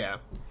sure. Yeah.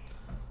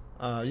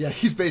 Yeah,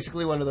 he's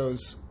basically one of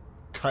those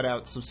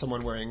cutouts of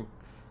someone wearing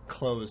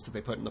clothes that they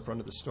put in the front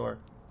of the store.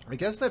 I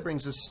guess that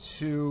brings us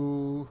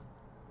to...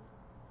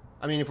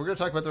 I mean, if we're going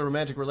to talk about the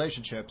romantic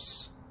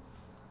relationships,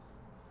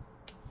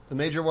 the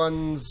major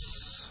ones...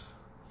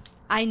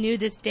 I knew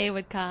this day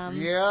would come.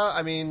 Yeah,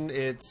 I mean,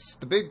 it's...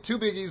 The big two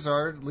biggies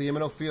are Liam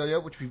and Ophelia,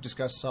 which we've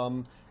discussed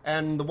some,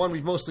 and the one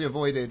we've mostly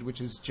avoided,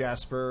 which is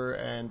Jasper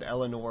and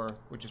Eleanor,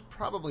 which is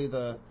probably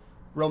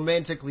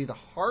romantically the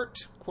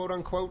heart,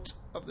 quote-unquote,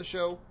 of the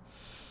show.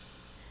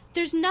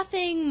 There's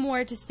nothing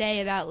more to say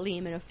about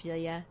Liam and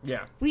Ophelia.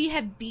 Yeah. We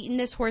have beaten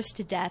this horse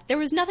to death. There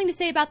was nothing to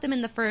say about them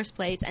in the first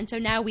place, and so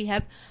now we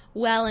have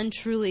well and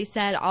truly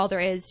said all there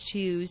is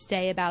to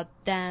say about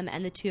them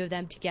and the two of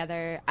them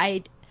together.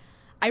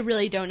 I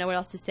really don't know what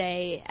else to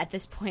say at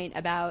this point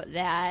about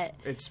that.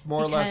 It's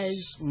more or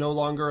less no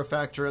longer a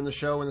factor in the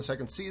show in the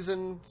second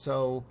season,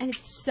 so... And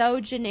it's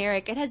so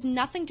generic. It has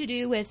nothing to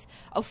do with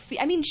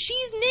Ophelia. I mean,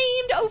 she's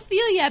named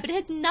Ophelia, but it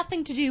has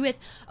nothing to do with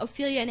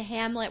Ophelia and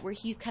Hamlet, where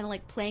he's kind of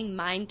like playing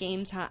mind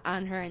games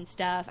on her and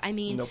stuff. I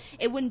mean, Nope.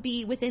 It wouldn't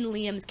be within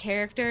Liam's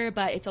character,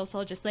 but it's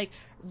also just like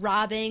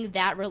robbing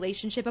that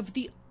relationship of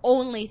the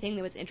only thing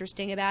that was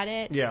interesting about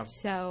it. Yeah.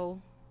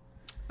 So...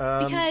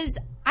 Because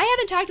I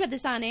haven't talked about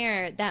this on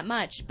air that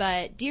much,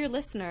 but dear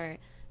listener,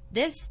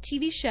 this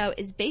TV show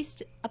is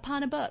based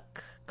upon a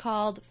book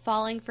called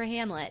Falling for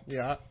Hamlet.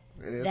 Yeah,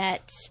 it is.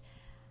 That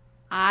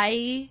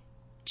I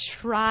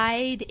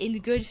tried in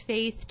good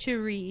faith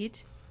to read.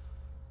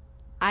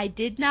 I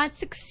did not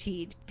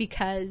succeed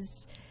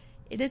because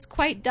it is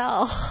quite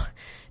dull,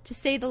 to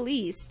say the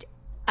least.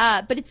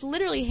 But it's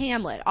literally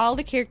Hamlet. All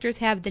the characters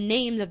have the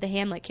names of the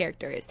Hamlet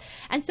characters.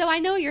 And so I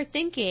know you're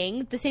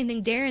thinking the same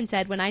thing Darren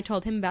said when I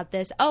told him about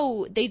this.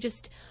 Oh, they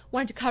just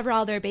wanted to cover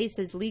all their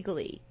bases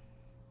legally.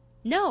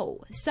 No,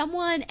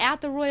 someone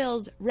at the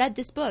Royals read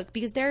this book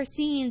because there are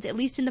scenes, at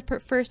least in the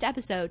first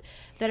episode,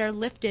 that are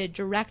lifted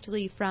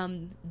directly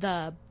from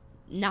the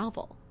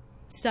novel.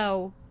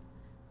 So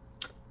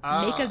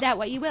make of that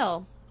what you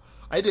will.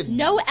 I didn't.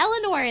 No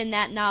Eleanor in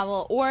that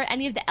novel or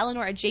any of the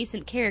Eleanor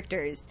adjacent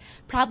characters.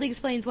 Probably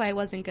explains why it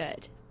wasn't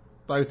good.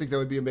 I would think that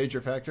would be a major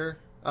factor.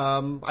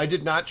 I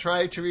did not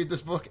try to read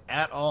this book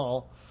at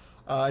all.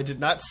 I did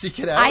not seek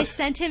it out. I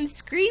sent him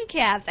screen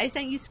caps. I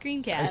sent you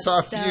screen caps. I saw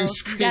a so few you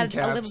screen got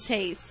caps. a little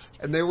taste.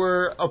 And they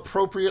were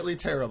appropriately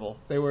terrible.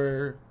 They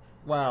were,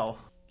 wow.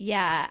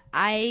 Yeah,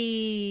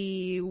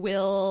 I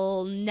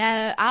will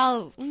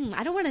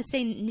I don't want to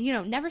say,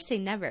 never say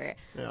never.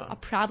 Yeah. I'll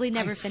probably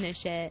never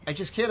finish it. I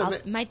just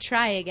can't Might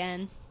try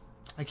again.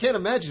 I can't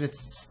imagine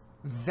it's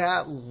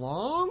that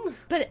long.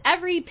 But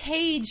every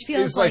page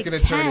feels It's like an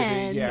 10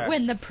 eternity, yeah.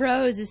 when the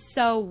prose is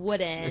so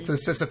wooden. It's a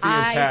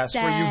Sisyphean task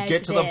where you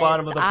get to the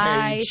bottom of the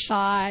I page.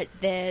 thought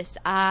this.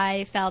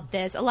 I felt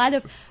this. A lot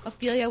of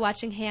Ophelia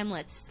watching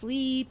Hamlet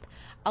sleep.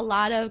 A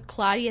lot of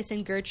Claudius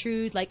and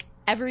Gertrude. Like,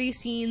 every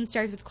scene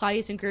starts with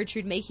Claudius and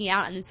Gertrude making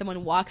out, and then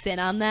someone walks in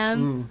on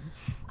them.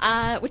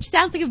 which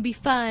sounds like it would be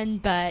fun,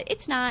 but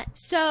it's not.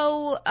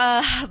 So,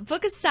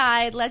 book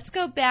aside, let's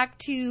go back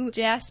to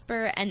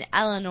Jasper and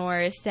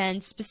Eleanor,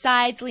 since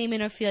besides Liam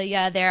and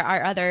Ophelia, there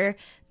are other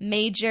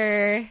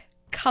major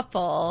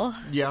couple.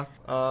 Yeah.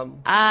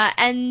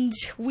 And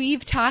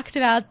we've talked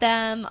about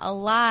them a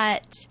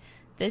lot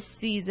this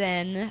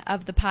season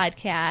of the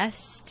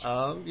podcast.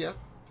 Yeah.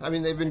 I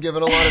mean, they've been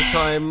given a lot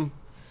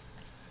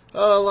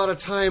of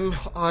time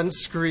on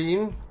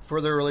screen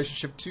for their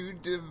relationship to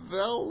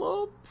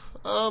develop,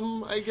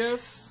 I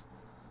guess.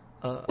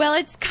 Well,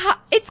 it's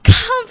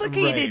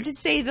complicated, Right. to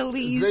say the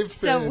least.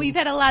 So we've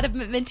had a lot of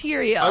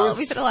material.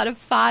 We've had a lot of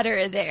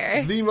fodder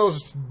there. The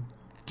most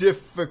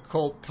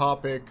difficult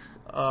topic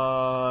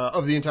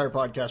of the entire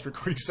podcast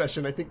recording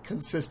session, I think,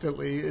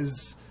 consistently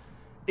is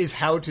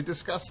how to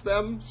discuss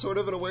them, sort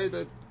of in a way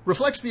that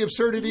reflects the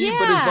absurdity,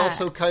 but is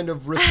also kind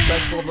of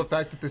respectful of the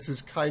fact that this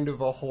is kind of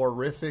a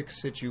horrific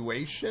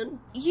situation.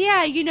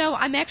 Yeah,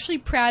 I'm actually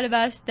proud of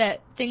us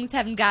that things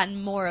haven't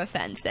gotten more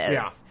offensive.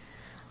 Yeah.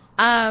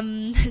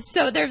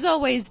 So there's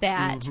always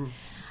that. Mm-hmm.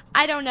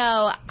 I don't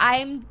know.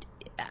 I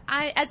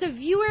as a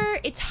viewer,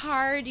 it's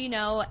hard,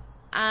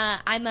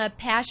 I'm a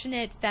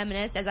passionate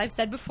feminist, as I've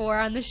said before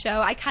on the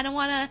show. I kind of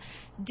want to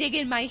dig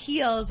in my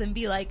heels and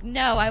be like,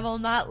 no, I will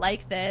not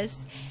like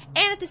this.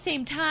 And at the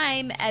same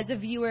time, as a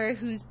viewer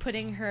who's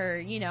putting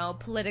her,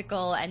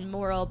 political and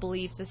moral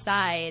beliefs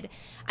aside,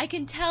 I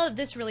can tell that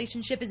this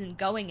relationship isn't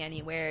going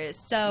anywhere.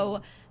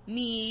 So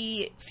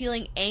me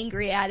feeling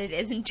angry at it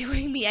isn't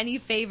doing me any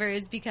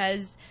favors,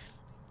 because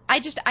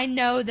I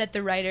know that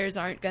the writers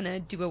aren't going to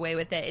do away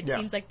with it. It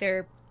seems like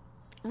they're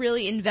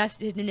really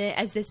invested in it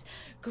as this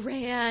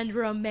grand,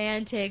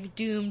 romantic,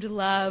 doomed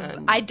love,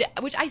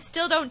 which I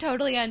still don't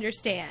totally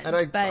understand. And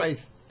I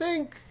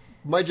think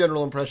my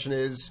general impression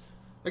is,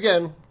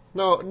 again,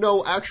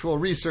 no actual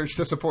research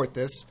to support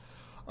this,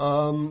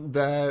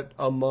 that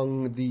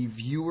among the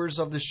viewers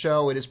of the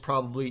show, it is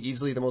probably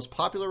easily the most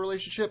popular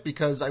relationship,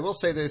 because I will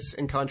say this,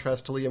 in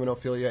contrast to Liam and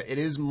Ophelia, it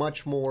is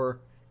much more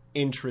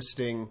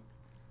interesting.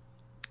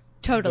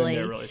 Totally.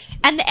 Than their relationship.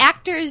 And the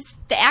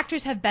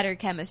actors have better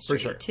chemistry,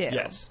 For sure. too.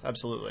 Yes,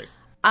 absolutely.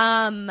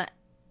 And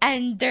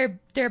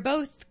they're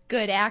both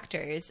good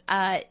actors.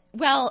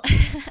 Well,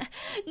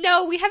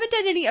 no, we haven't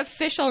done any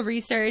official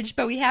research,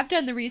 but we have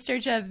done the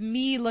research of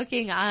me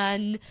looking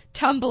on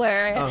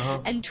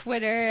Tumblr and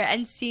Twitter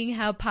and seeing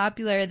how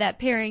popular that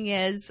pairing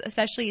is,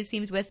 especially it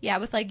seems with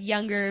like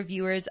younger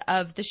viewers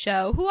of the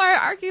show, who are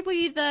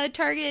arguably the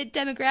target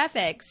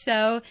demographic.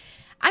 So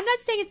I'm not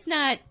saying it's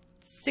not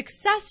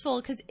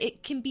successful, because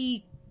it can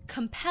be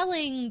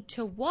compelling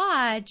to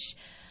watch,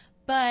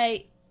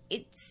 but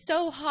it's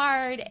so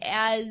hard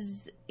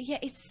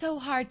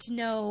to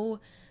know,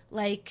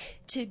 like,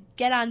 to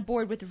get on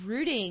board with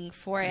rooting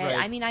for it. Right.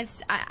 I mean,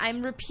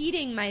 I'm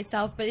repeating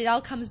myself, but it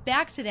all comes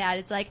back to that.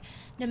 It's like,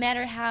 no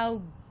matter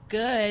how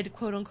good,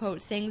 quote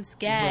unquote, things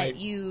get,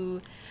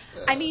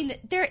 Right. I mean,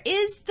 there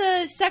is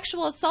the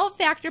sexual assault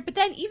factor, but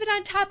then even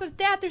on top of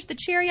that, there's the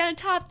cherry on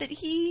top that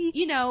he,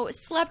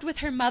 slept with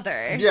her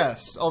mother.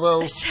 Yes,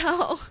 although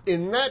So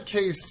in that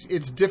case,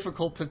 it's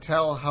difficult to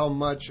tell how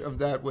much of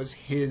that was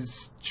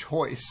his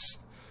choice.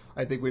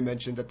 I think we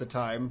mentioned at the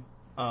time,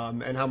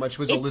 and how much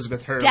was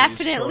Elizabeth Hurley's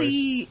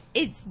definitely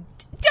choice.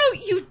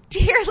 Don't you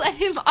dare let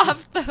him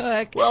off the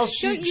hook. Well,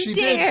 Don't you she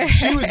dare.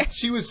 did.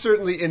 She was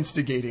certainly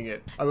instigating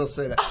it. I will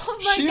say that. Oh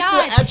my She's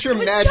God. the At Your It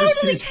was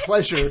Majesty's totally-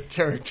 pleasure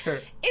character.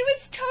 It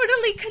was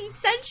totally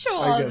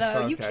consensual, I guess,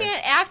 though. You okay.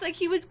 can't act like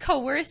he was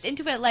coerced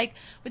into it, like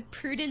with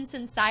Prudence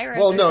and Cyrus.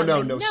 Well, or no,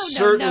 something.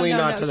 certainly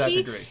not to that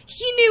he, degree.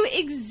 He knew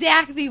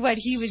exactly what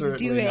he was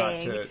Certainly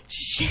not doing. to-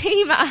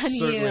 Shame on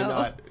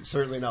you.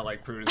 Certainly not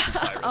like Prudence and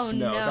Cyrus. Oh,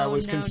 no, that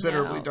was no,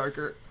 considerably no.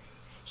 darker.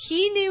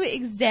 He knew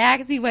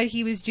exactly what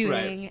he was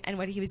doing Right. and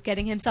what he was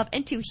getting himself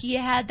into. He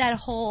had that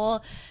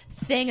whole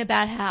thing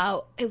about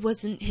how it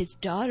wasn't his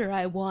daughter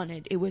I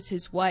wanted, it was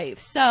his wife.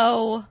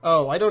 So,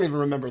 Oh, I don't even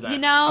remember that. You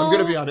know, I'm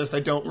going to be honest, I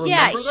don't remember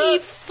yeah, that. he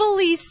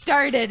fully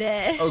started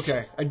it.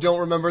 Okay, I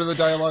don't remember the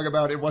dialogue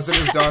about it wasn't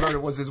his daughter,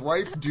 it was his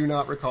wife. Do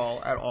not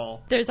recall at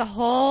all. There's a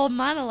whole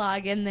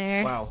monologue in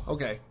there. Wow,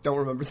 okay, don't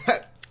remember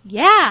that.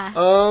 Yeah.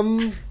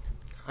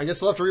 I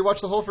guess I'll have to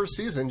rewatch the whole first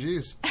season,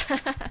 jeez.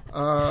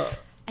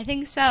 I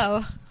think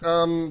so.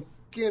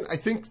 Again, I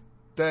think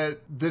that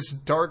this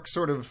dark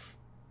sort of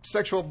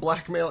sexual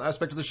blackmail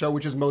aspect of the show,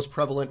 which is most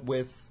prevalent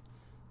with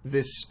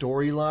this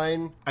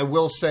storyline, I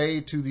will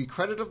say, to the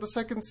credit of the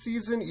second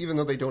season, even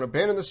though they don't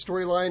abandon the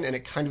storyline and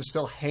it kind of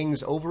still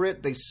hangs over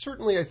it, they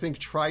certainly, I think,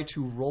 try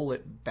to roll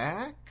it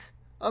back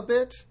a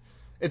bit.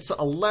 It's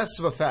a less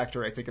of a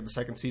factor, I think, in the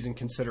second season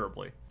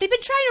considerably. They've been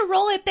trying to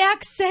roll it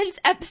back since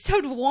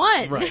episode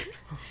 1. Right.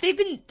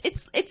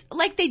 It's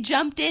like they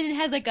jumped in and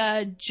had like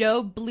a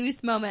Joe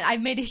Bluth moment.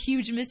 I've made a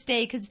huge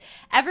mistake because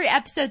every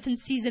episode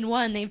since season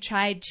 1, they've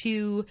tried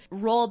to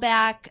roll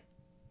back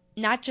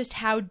not just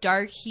how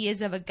dark he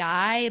is of a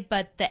guy,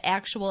 but the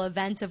actual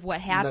events of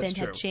what happened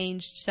have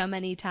changed so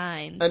many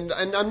times. And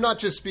I'm not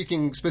just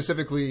speaking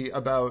specifically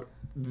about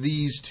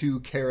these two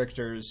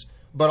characters,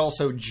 but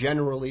also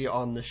generally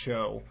on the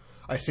show.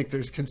 I think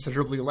there's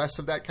considerably less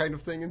of that kind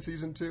of thing in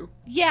season 2.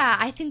 Yeah,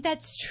 I think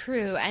that's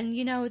true. And,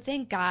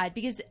 thank God,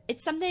 because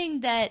it's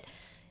something that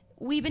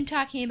we've been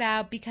talking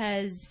about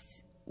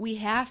because we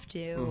have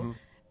to,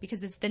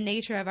 because it's the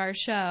nature of our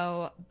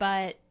show.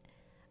 But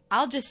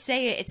I'll just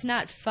say it's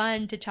not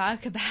fun to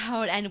talk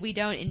about, and we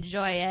don't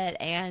enjoy it,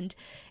 and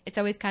it's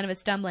always kind of a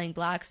stumbling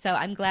block. So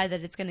I'm glad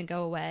that it's going to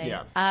go away.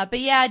 Yeah. But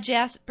yeah,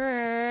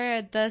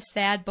 Jasper, the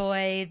sad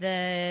boy,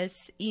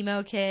 this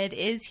emo kid,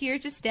 is here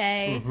to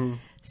stay.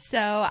 So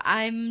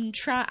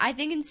I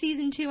think in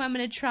season 2, I'm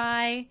going to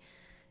try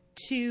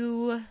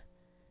to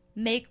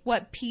make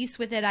what peace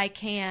with it I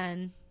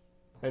can.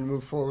 And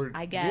move forward.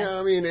 I guess. Yeah,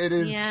 I mean, it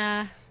is.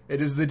 Yeah.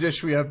 It is the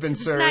dish we have been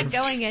served. It's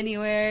not going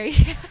anywhere.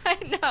 Yeah,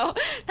 I know.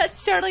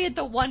 That's totally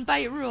the one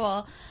bite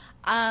rule.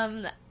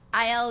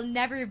 I'll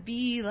never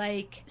be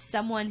like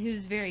someone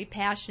who's very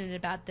passionate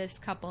about this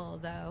couple,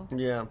 though.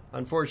 Yeah,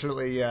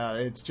 unfortunately, yeah.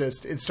 It's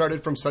just, it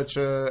started from such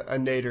a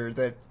nadir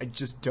that I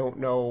just don't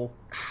know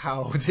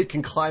how they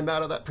can climb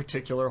out of that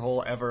particular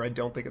hole ever. I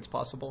don't think it's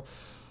possible.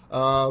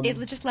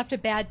 It just left a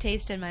bad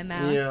taste in my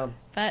mouth. Yeah.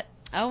 But,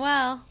 oh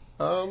well.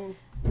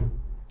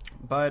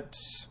 But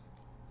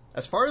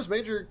as far as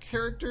major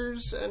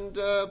characters and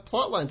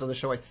plot lines on the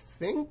show, I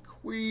think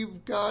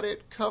we've got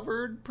it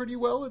covered pretty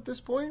well at this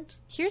point.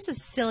 Here's a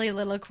silly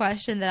little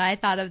question that I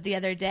thought of the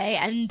other day,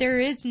 and there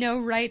is no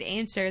right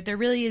answer. There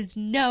really is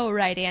no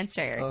right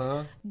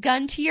answer.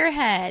 Gun to your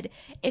head.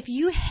 If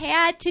you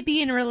had to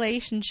be in a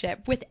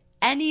relationship with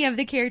any of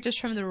the characters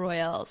from the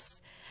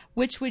Royals,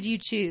 which would you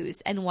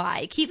choose and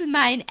why? Keep in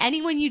mind,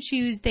 anyone you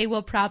choose, they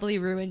will probably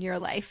ruin your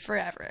life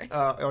forever.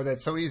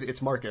 That's so easy.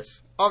 It's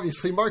Marcus.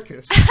 Obviously,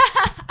 Marcus.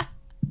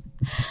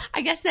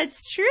 I guess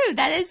that's true.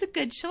 That is a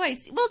good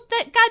choice. Well,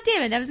 God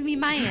damn it, that was going to be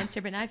my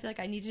answer, but now I feel like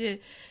I need to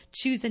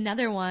choose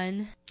another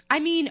one.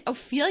 I mean,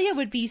 Ophelia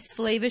would be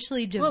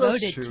slavishly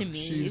devoted to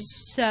me.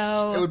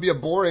 So it would be a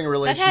boring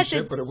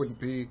relationship, but it wouldn't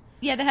be...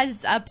 Yeah, that has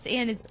its ups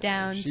and its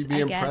downs, She'd be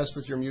impressed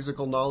with your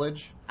musical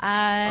knowledge.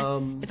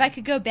 If I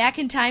could go back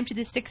in time to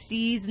the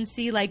 60s and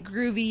see, like,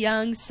 groovy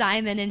young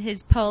Simon in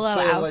his polo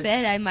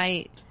outfit, I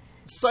might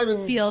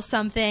feel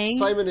something.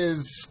 Simon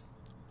is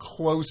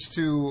close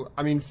to,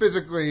 I mean,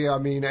 physically,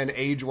 and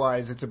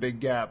age-wise, it's a big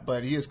gap,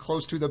 but he is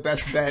close to the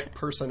best bet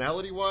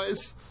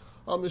personality-wise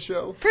on the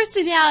show.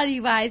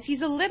 Personality-wise,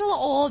 he's a little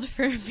old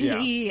for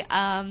me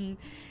in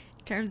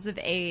terms of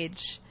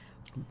age.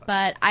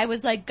 But I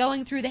was like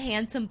going through the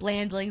handsome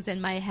blandlings in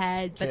my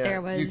head, but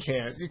there was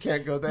you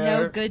can't go there.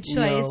 No good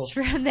choice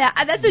from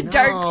that. That's a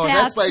dark path.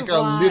 That's like to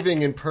walk.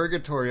 living in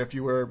purgatory if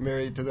you were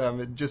married to them.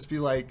 It'd just be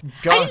like,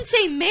 I didn't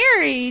say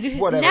married.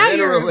 Whatever, now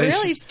you're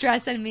really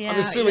stressing me out.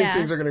 I'm assuming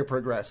things are going to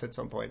progress at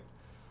some point.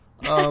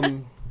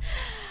 I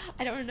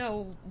don't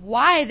know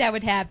why that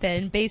would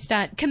happen based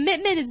on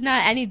commitment is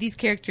not any of these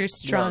characters'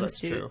 strong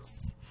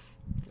suits.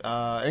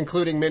 True.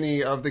 Including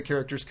many of the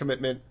characters'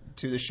 commitment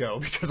to the show,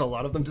 because a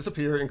lot of them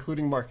disappear,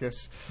 including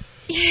Marcus.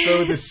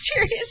 So the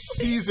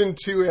season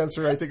 2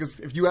 answer, I think, is,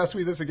 if you ask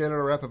me this again in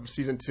a wrap-up of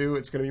season 2,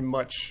 it's going to be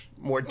much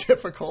more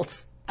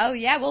difficult. Oh,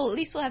 yeah? Well, at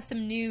least we'll have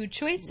some new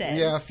choices.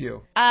 Yeah, a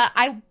few.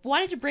 I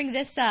wanted to bring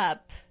this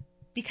up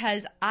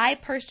because I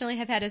personally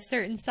have had a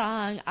certain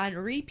song on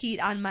repeat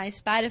on my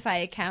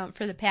Spotify account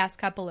for the past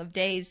couple of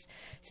days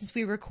since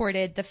we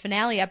recorded the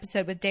finale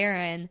episode with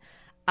Darren.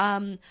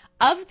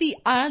 Of the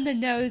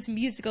on-the-nose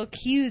musical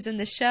cues in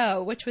the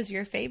show, which was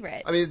your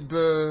favorite? I mean,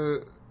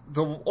 the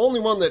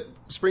only one that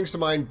springs to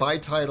mind by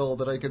title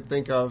that I could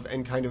think of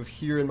and kind of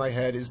hear in my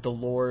head is The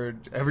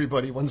Lord,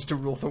 Everybody Wants to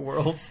Rule the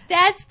World.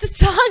 That's the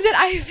song that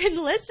I've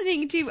been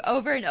listening to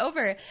over and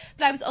over.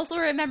 But I was also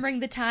remembering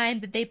the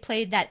time that they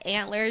played that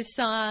Antlers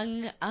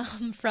song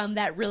from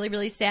that really,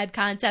 really sad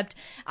concept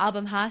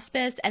album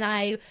Hospice, and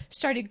I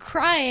started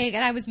crying,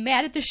 and I was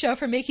mad at the show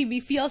for making me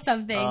feel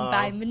something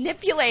by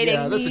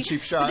manipulating that's me a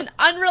cheap shot. with an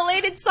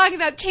unrelated song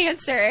about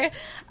cancer.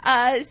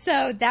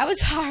 So that was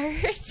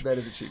hard. That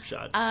is a cheap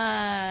shot.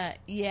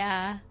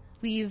 Yeah.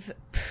 We've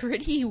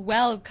pretty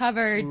well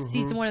covered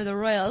season 1 of the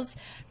Royals,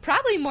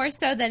 probably more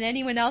so than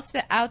anyone else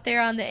out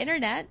there on the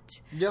internet.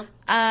 Yeah.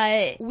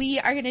 We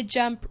are going to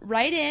jump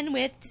right in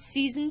with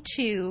season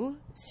 2,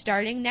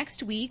 starting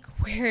next week.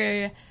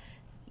 We're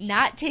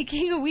not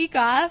taking a week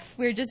off.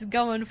 We're just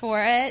going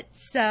for it.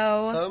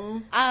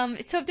 So,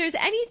 so if there's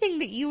anything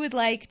that you would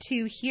like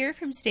to hear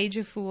from Stage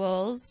of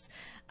Fools,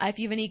 if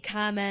you have any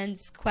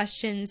comments,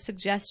 questions,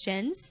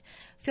 suggestions,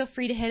 feel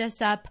free to hit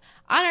us up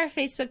on our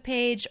Facebook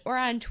page or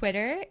on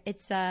Twitter.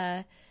 It's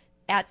at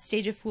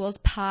Stage of Fools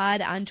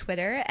Pod on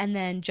Twitter, and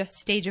then just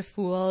Stage of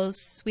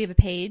Fools. We have a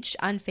page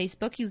on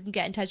Facebook. You can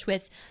get in touch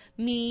with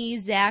me,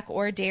 Zach,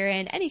 or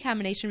Darren, any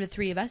combination of the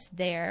three of us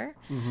there.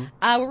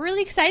 We're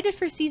really excited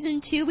for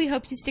season 2. We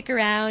hope you stick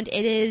around.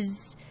 It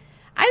is,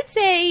 I would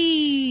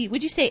say,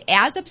 would you say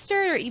as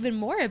absurd or even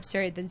more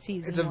absurd than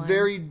season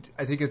 1?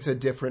 I think it's a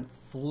different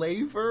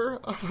flavor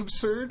of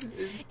absurd.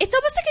 It's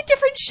almost like a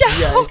different show.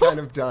 Yeah, it kind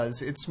of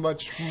does. It's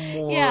much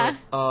more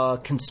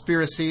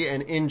conspiracy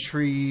and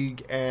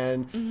intrigue,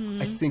 and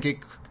I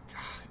think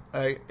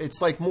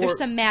It's like more... There's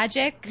some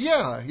magic.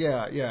 Yeah.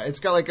 It's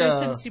got like There's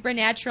some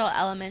supernatural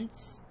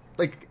elements.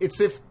 Like, it's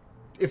if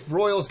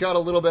Royals got a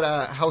little bit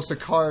of House of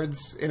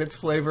Cards in its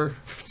flavor,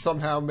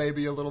 somehow,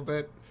 maybe a little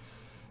bit,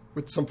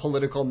 with some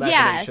political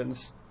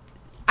machinations.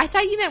 I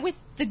thought you meant with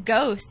the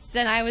ghosts,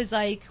 and I was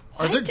like,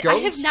 what? Are there ghosts? I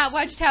have not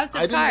watched House of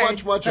Cards. I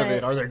didn't watch much of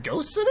it. Are there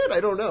ghosts in it?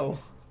 I don't know.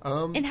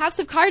 In House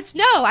of Cards,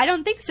 no, I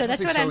don't think so.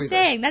 That's what I'm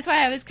saying. That's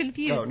why I was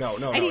confused. No.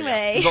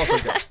 Anyway. Yeah. There's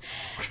also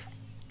ghosts.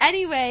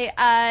 Anyway,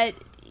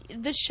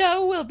 the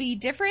show will be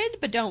different,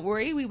 but don't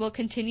worry. We will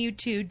continue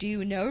to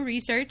do no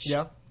research.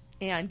 Yeah.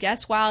 And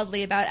guess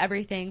wildly about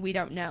everything we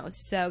don't know.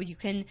 So you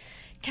can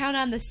count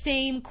on the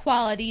same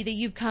quality that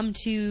you've come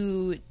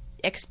to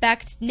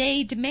expect,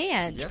 nay,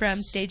 demand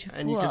from Stage of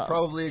Fools. And you could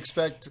probably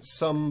expect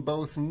some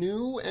both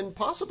new and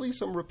possibly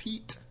some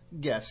repeat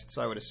guests,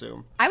 I would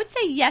assume. I would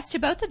say yes to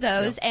both of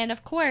those. Yeah. And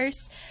of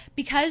course,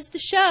 because the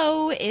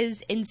show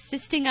is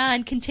insisting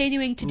on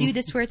continuing to do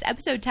this for its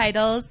episode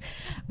titles,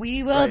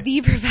 we will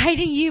be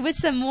providing you with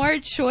some more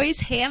choice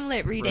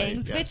Hamlet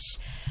readings, which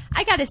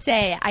I gotta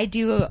say, I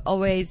do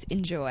always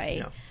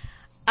enjoy.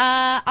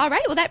 Yeah. All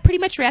right, well, that pretty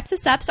much wraps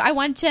us up. So I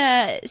want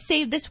to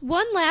save this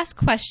one last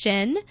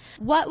question.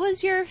 What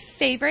was your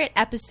favorite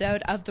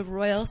episode of The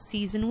Royal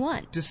Season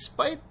 1?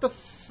 Despite the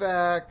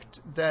fact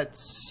that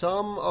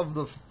some of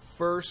the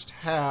first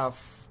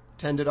half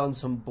tended on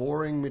some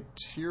boring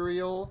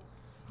material,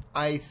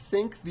 I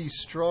think the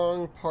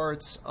strong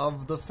parts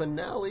of the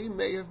finale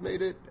may have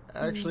made it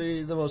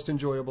actually the most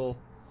enjoyable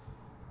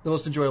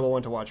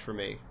one to watch for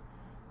me.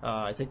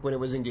 I think when it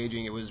was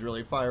engaging, it was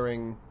really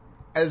firing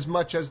as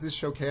much as this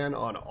show can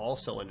on all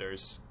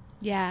cylinders.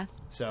 Yeah.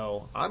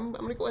 So I'm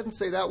going to go ahead and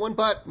say that one,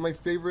 but my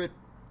favorite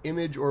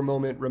image or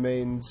moment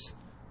remains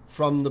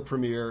from the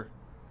premiere.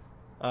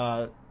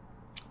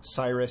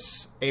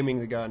 Cyrus aiming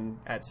the gun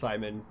at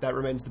Simon. That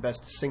remains the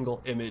best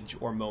single image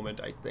or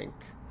moment, I think.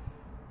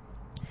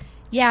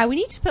 Yeah, we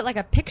need to put like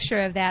a picture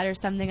of that or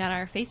something on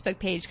our Facebook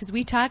page because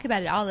we talk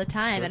about it all the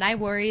time, and I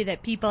worry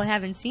that people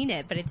haven't seen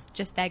it, but it's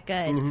just that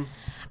good. Mm-hmm.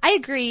 I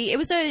agree. It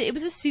was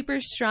a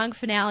super strong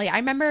finale. I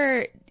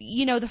remember,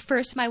 the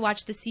first time I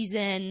watched the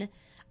season,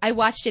 I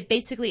watched it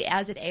basically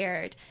as it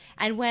aired,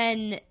 and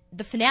when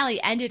the finale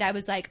ended, I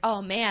was like,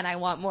 oh man, I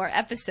want more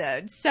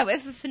episodes. So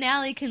if a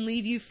finale can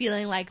leave you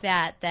feeling like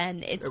that,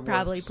 then it's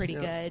probably pretty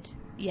good.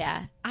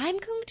 Yeah. I'm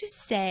going to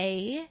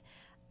say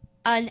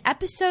an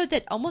episode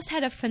that almost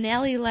had a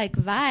finale-like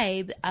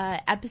vibe,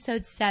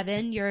 episode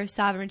 7, Your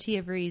Sovereignty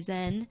of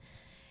Reason.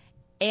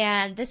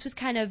 And this was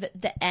kind of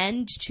the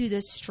end to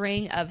the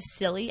string of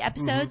silly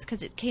episodes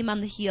because it came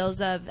on the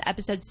heels of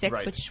episode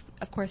 6, which,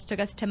 of course,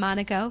 took us to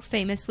Monaco,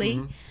 famously.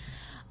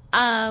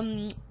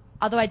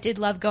 Although I did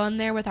love going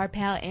there with our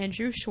pal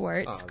Andrew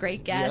Schwartz.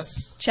 Great guest.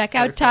 Yes. Check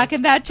out Talking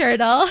About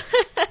Turtle.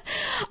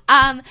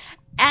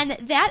 And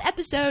that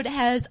episode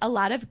has a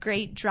lot of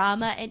great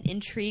drama and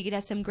intrigue. It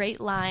has some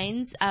great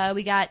lines.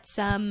 We got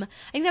I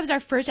think that was our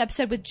first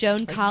episode with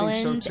Joan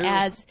Collins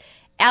as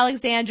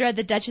Alexandra,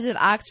 the Duchess of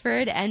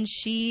Oxford, and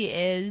she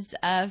is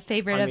a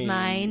favorite of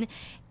mine.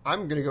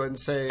 I'm going to go ahead and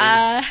say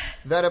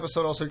that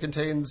episode also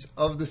contains,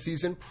 of the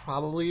season,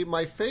 probably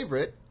my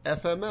favorite,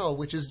 FML,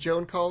 which is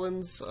Joan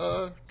Collins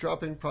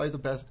dropping probably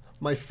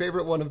my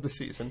favorite one of the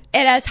season.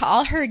 It has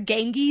all her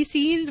gangy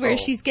scenes where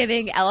she's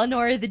giving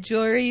Eleanor the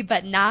jewelry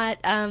but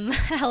not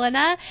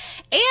Helena.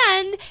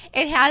 And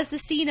it has the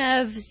scene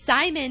of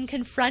Simon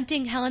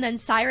confronting Helena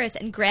and Cyrus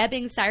and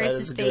grabbing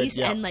Cyrus's face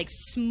and like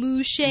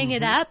smooshing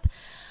it up.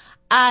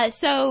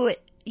 So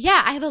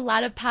yeah, I have a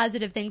lot of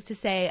positive things to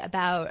say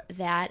about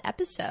that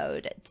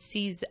episode.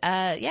 It's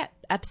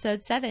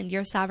episode 7,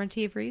 Your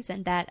Sovereignty of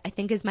Reason. That I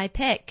think is my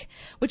pick,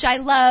 which I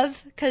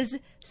love because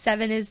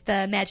 7 is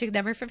the magic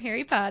number from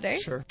Harry Potter.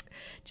 Sure.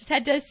 Just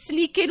had to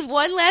sneak in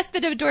one last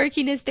bit of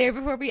dorkiness there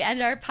before we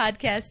end our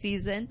podcast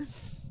season.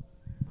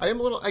 I am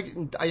a little.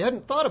 I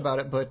hadn't thought about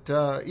it, but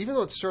even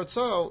though it starts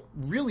out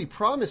really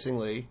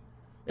promisingly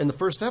in the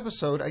first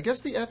episode, I guess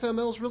the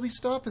FMLs really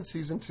stop in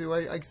season 2.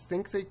 I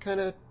think they kind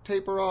of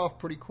taper off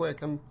pretty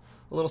quick. I'm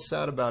a little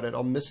sad about it.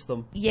 I'll miss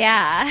them.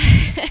 Yeah.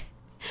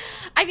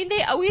 I mean,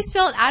 they always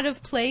felt out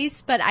of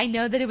place, but I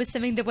know that it was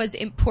something that was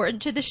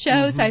important to the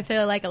show, so I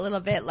feel like a little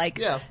bit like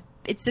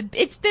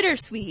it's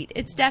bittersweet.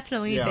 It's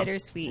definitely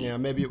bittersweet. Yeah,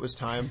 maybe it was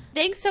time.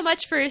 Thanks so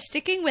much for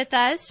sticking with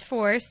us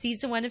for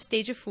season 1 of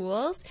Stage of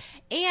Fools,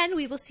 and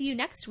we will see you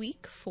next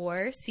week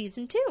for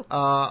season 2.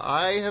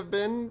 I have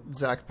been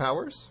Zach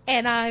Powers.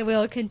 And I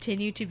will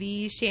continue to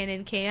be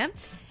Shannon Camp.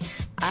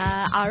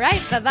 All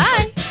right,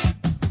 bye-bye.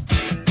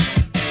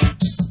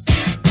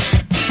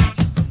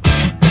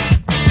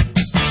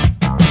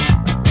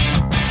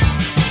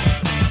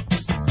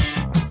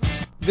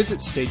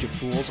 Visit Stage of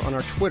Fools on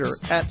our Twitter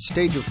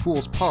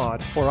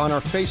 @StageOfFoolsPod or on our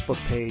Facebook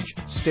page,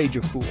 Stage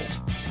of Fools.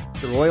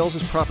 The Royals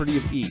is property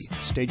of E!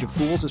 Stage of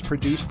Fools is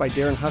produced by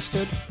Darren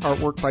Husted,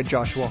 artwork by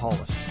Joshua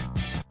Hollis.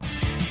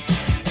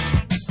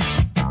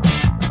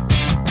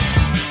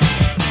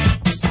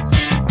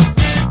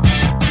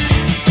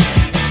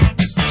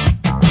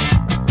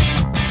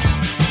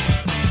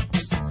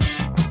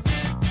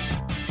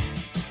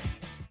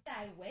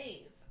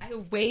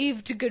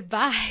 waved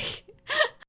goodbye.